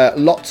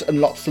lots and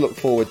lots to look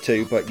forward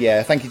to. But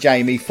yeah, thank you,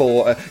 Jamie,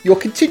 for your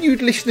continued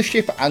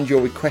listenership and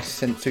your requests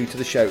sent through to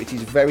the show. It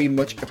is very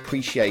much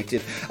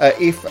appreciated.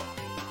 If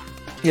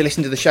you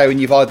listen to the show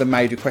and you've either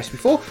made requests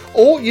before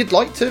or you'd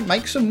like to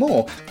make some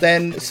more,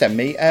 then send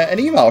me an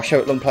email,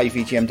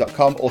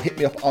 show@longplayvgm.com, or hit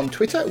me up on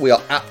Twitter. We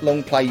are at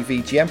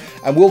longplayvgm,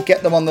 and we'll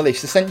get them on the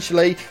list.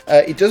 Essentially,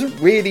 it doesn't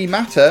really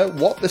matter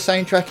what the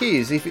soundtrack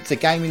is. If it's a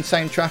gaming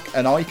soundtrack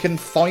and I can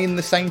find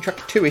the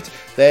soundtrack to it,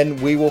 then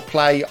we will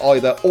play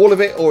either all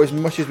of it or as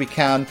much as we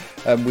can,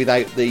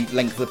 without the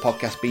length of the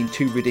podcast being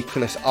too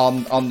ridiculous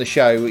on the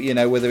show. You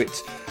know, whether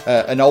it's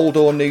an old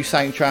or new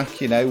soundtrack,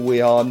 you know,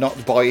 we are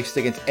not biased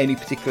against any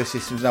particular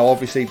systems. Now,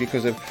 obviously,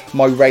 because of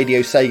my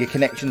Radio Sega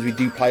connections, we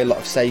do play a lot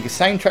of Sega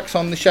soundtracks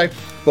on the show,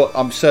 but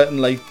I'm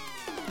certainly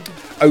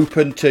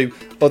open to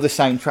other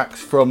soundtracks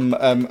from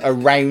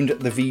around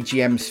the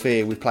VGM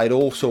sphere. We've played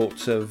all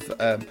sorts of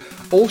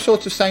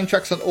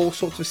soundtracks on all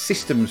sorts of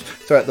systems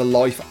throughout the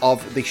life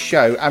of this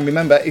show. And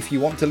remember, if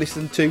you want to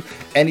listen to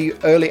any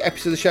early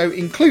episodes of the show,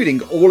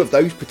 including all of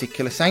those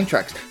particular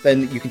soundtracks,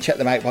 then you can check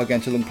them out by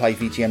going to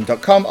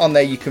longplayvgm.com. On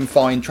there you can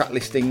find track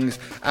listings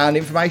and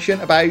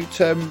information about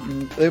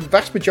the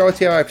vast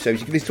majority of our episodes.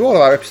 You can listen to all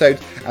of our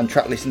episodes, and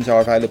track listings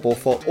are available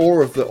for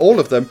all of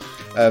them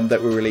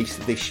that were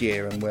released this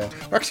year. And we're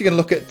actually going to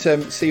look at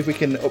see if we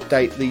can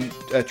update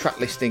the track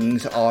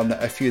listings on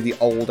a few of the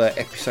older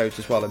episodes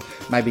as well, and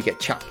maybe get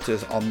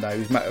chapters on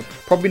those.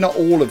 Probably not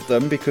all of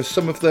them, because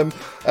some of them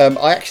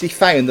I actually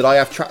found that I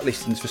have track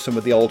listings for some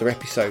of the older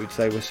episodes.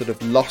 They were sort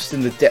of lost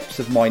in the depths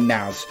of my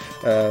NAS,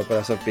 but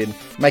as I've been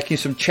making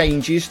some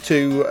changes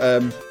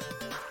to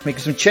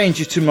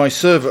my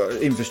server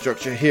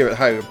infrastructure here at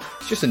home.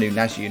 It's just a new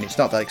NAS unit, it's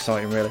not that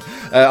exciting really.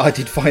 I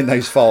did find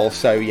those files,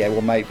 so yeah,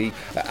 we'll maybe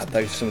add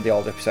those to some of the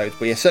old episodes.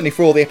 But yeah, certainly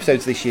for all the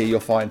episodes this year,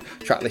 you'll find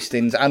track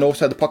listings, and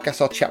also the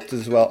podcast are chapters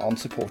as well on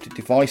supported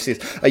devices.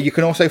 You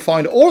can also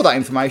find all of that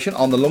information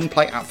on the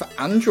Longplay app for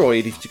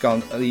Android. If you go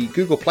on the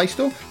Google Play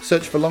Store,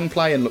 search for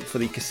Longplay and look for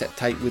the cassette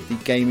tape with the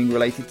gaming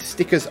related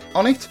stickers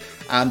on it,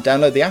 and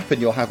download the app,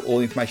 and you'll have all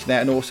the information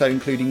there, and also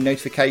including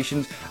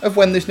notifications of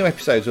when there's new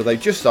episodes. Although,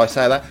 just as I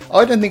say that,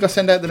 I don't think I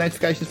send out the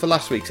notifications for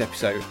last week's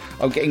episode.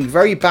 I'm getting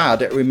very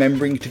bad at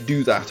remembering to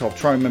do that. I'll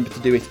try and remember to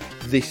do it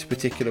this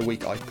particular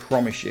week, I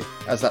promise you,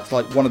 as that's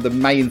like one of the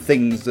main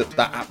things that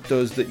app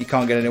does that you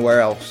can't get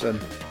anywhere else,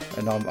 and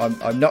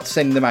I'm not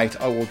sending them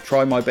out. I will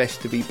try my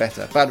best to be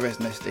better. Bad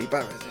Resin SD.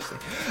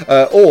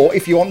 Or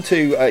if you want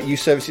to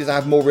use services that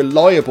have more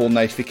reliable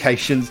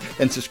notifications,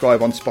 then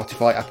subscribe on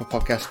Spotify, Apple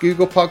Podcasts,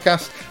 Google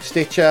Podcasts,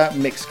 Stitcher,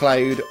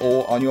 Mixcloud,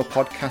 or on your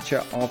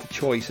podcatcher of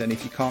choice. And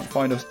if you can't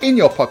find us in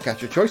your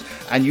podcatcher of choice,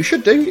 and you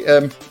should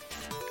do,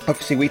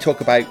 obviously, we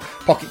talk about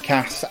Pocket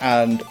Casts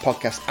and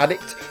Podcast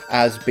Addict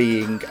as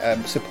being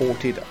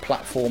supported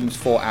platforms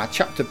for our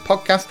chapter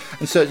podcast.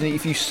 And certainly,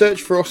 if you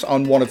search for us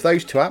on one of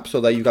those two apps,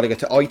 although you've got to go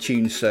to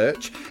iTunes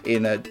search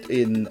in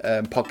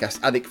Podcast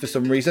Addict for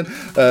some reason,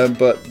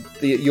 but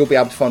you'll be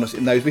able to find us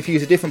in those. But if you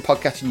use a different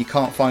podcast and you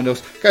can't find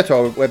us, go to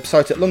our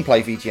website at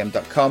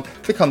longplayvgm.com,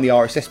 click on the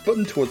RSS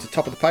button towards the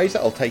top of the page.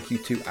 That'll take you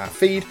to our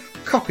feed.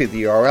 Copy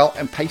the URL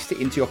and paste it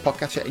into your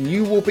podcatcher, and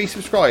you will be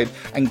subscribed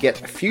and get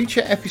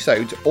future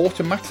episodes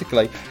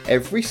automatically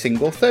every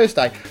single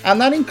Thursday.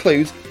 And that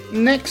includes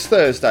next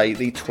Thursday,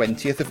 the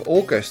 20th of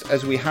August,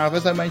 as we have,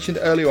 as I mentioned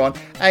earlier on,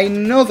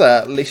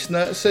 another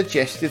listener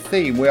suggested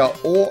theme. We are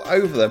all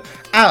over them,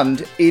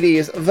 and it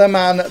is the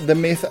man, the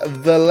myth,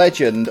 the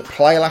legend,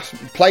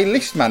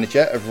 playlist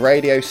manager of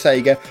Radio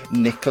Sega,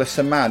 Nicholas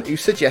Aman, who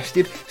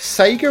suggested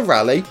Sega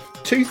Rally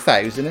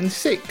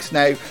 2006.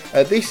 Now,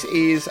 this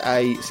is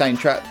a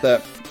soundtrack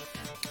that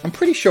I'm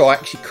pretty sure I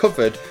actually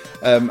covered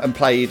and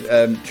played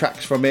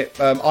tracks from it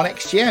on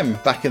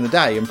XGM back in the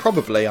day, and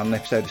probably on an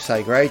episode of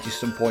Sega Age at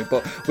some point.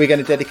 But we're going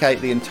to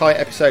dedicate the entire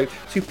episode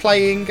to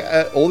playing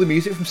all the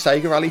music from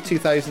Sega Rally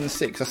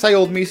 2006. I say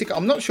all the music,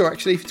 I'm not sure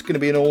actually if it's going to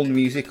be an all the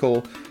music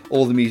or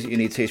all the music you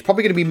need to hear. It's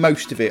probably going to be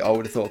most of it, I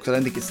would have thought, because I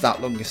don't think it's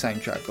that long a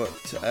soundtrack,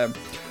 but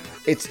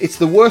it's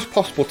the worst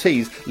possible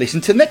tease.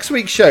 Listen to next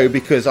week's show,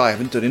 because I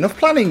haven't done enough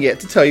planning yet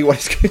to tell you what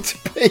it's going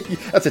to be.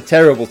 That's a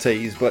terrible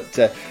tease, but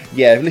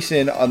yeah,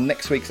 listening on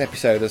next week's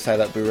episode, as I say,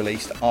 that'll be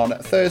released on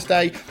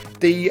Thursday,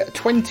 the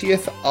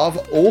 20th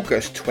of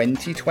August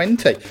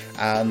 2020,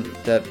 and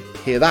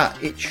hear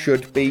that, it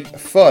should be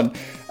fun.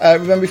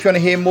 Remember, if you want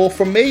to hear more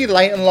from me,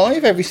 late and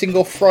live every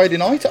single Friday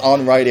night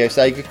on Radio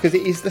Sega, because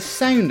it is the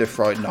sound of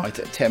Friday night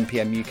at 10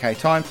 PM UK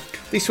time.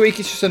 This week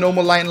it's just a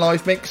normal late and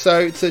live mix, so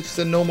it's just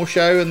a normal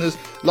show, and there's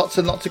lots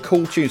and lots of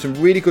cool tunes, some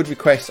really good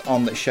requests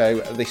on the show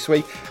this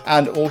week,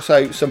 and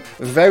also some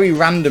very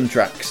random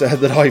tracks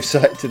that I've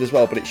selected as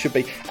well, but it should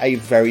be a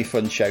very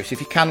fun show. So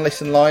if you can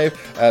listen live,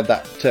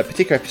 that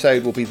particular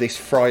episode will be this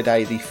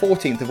Friday, the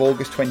 14th of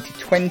August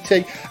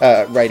 2020,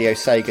 at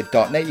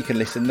radiosega.net. You can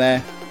listen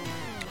there,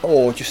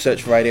 or just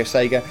search for Radio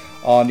Sega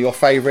on your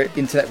favourite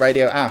internet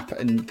radio app,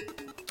 and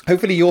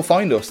hopefully you'll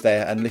find us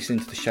there and listen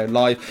to the show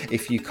live.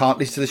 If you can't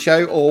listen to the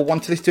show or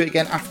want to listen to it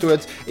again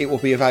afterwards, it will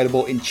be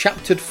available in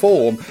chaptered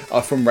form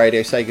from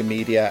Radio Sega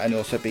Media, and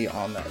also be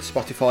on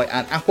Spotify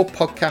and Apple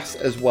Podcasts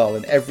as well.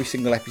 And every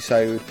single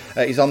episode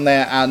is on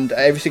there, and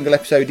every single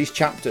episode is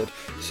chaptered.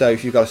 So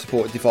if you've got a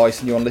supported device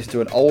and you want to listen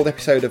to an old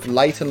episode of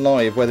Late and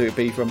Live, whether it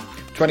be from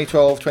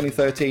 2012,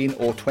 2013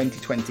 or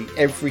 2020,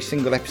 every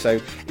single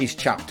episode is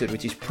chaptered,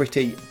 which is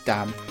pretty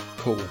damn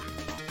cool.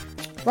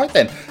 Right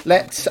then,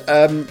 let's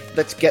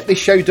get this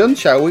show done,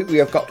 shall we? We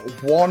have got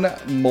one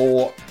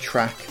more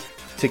track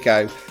to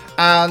go,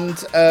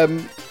 and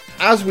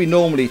as we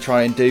normally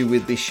try and do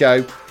with this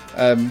show,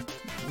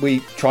 we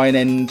try and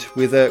end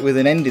with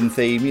an ending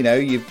theme. You know,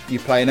 you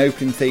play an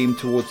opening theme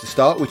towards the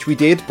start, which we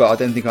did, but I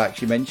don't think I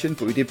actually mentioned,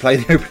 but we did play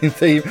the opening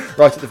theme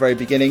right at the very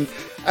beginning.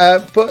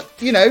 But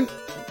you know,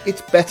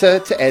 it's better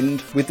to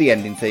end with the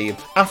ending theme.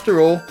 After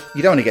all,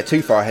 you don't want to get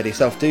too far ahead of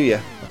yourself, do you?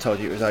 I told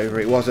you it was over,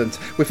 it wasn't.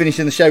 We're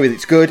finishing the show with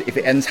It's Good if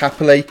it ends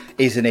happily,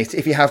 isn't it?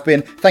 If you have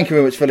been, thank you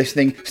very much for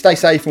listening. Stay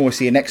safe, and we'll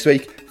see you next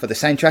week for the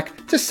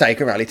soundtrack to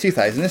Sega Rally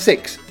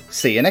 2006.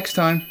 See you next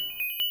time.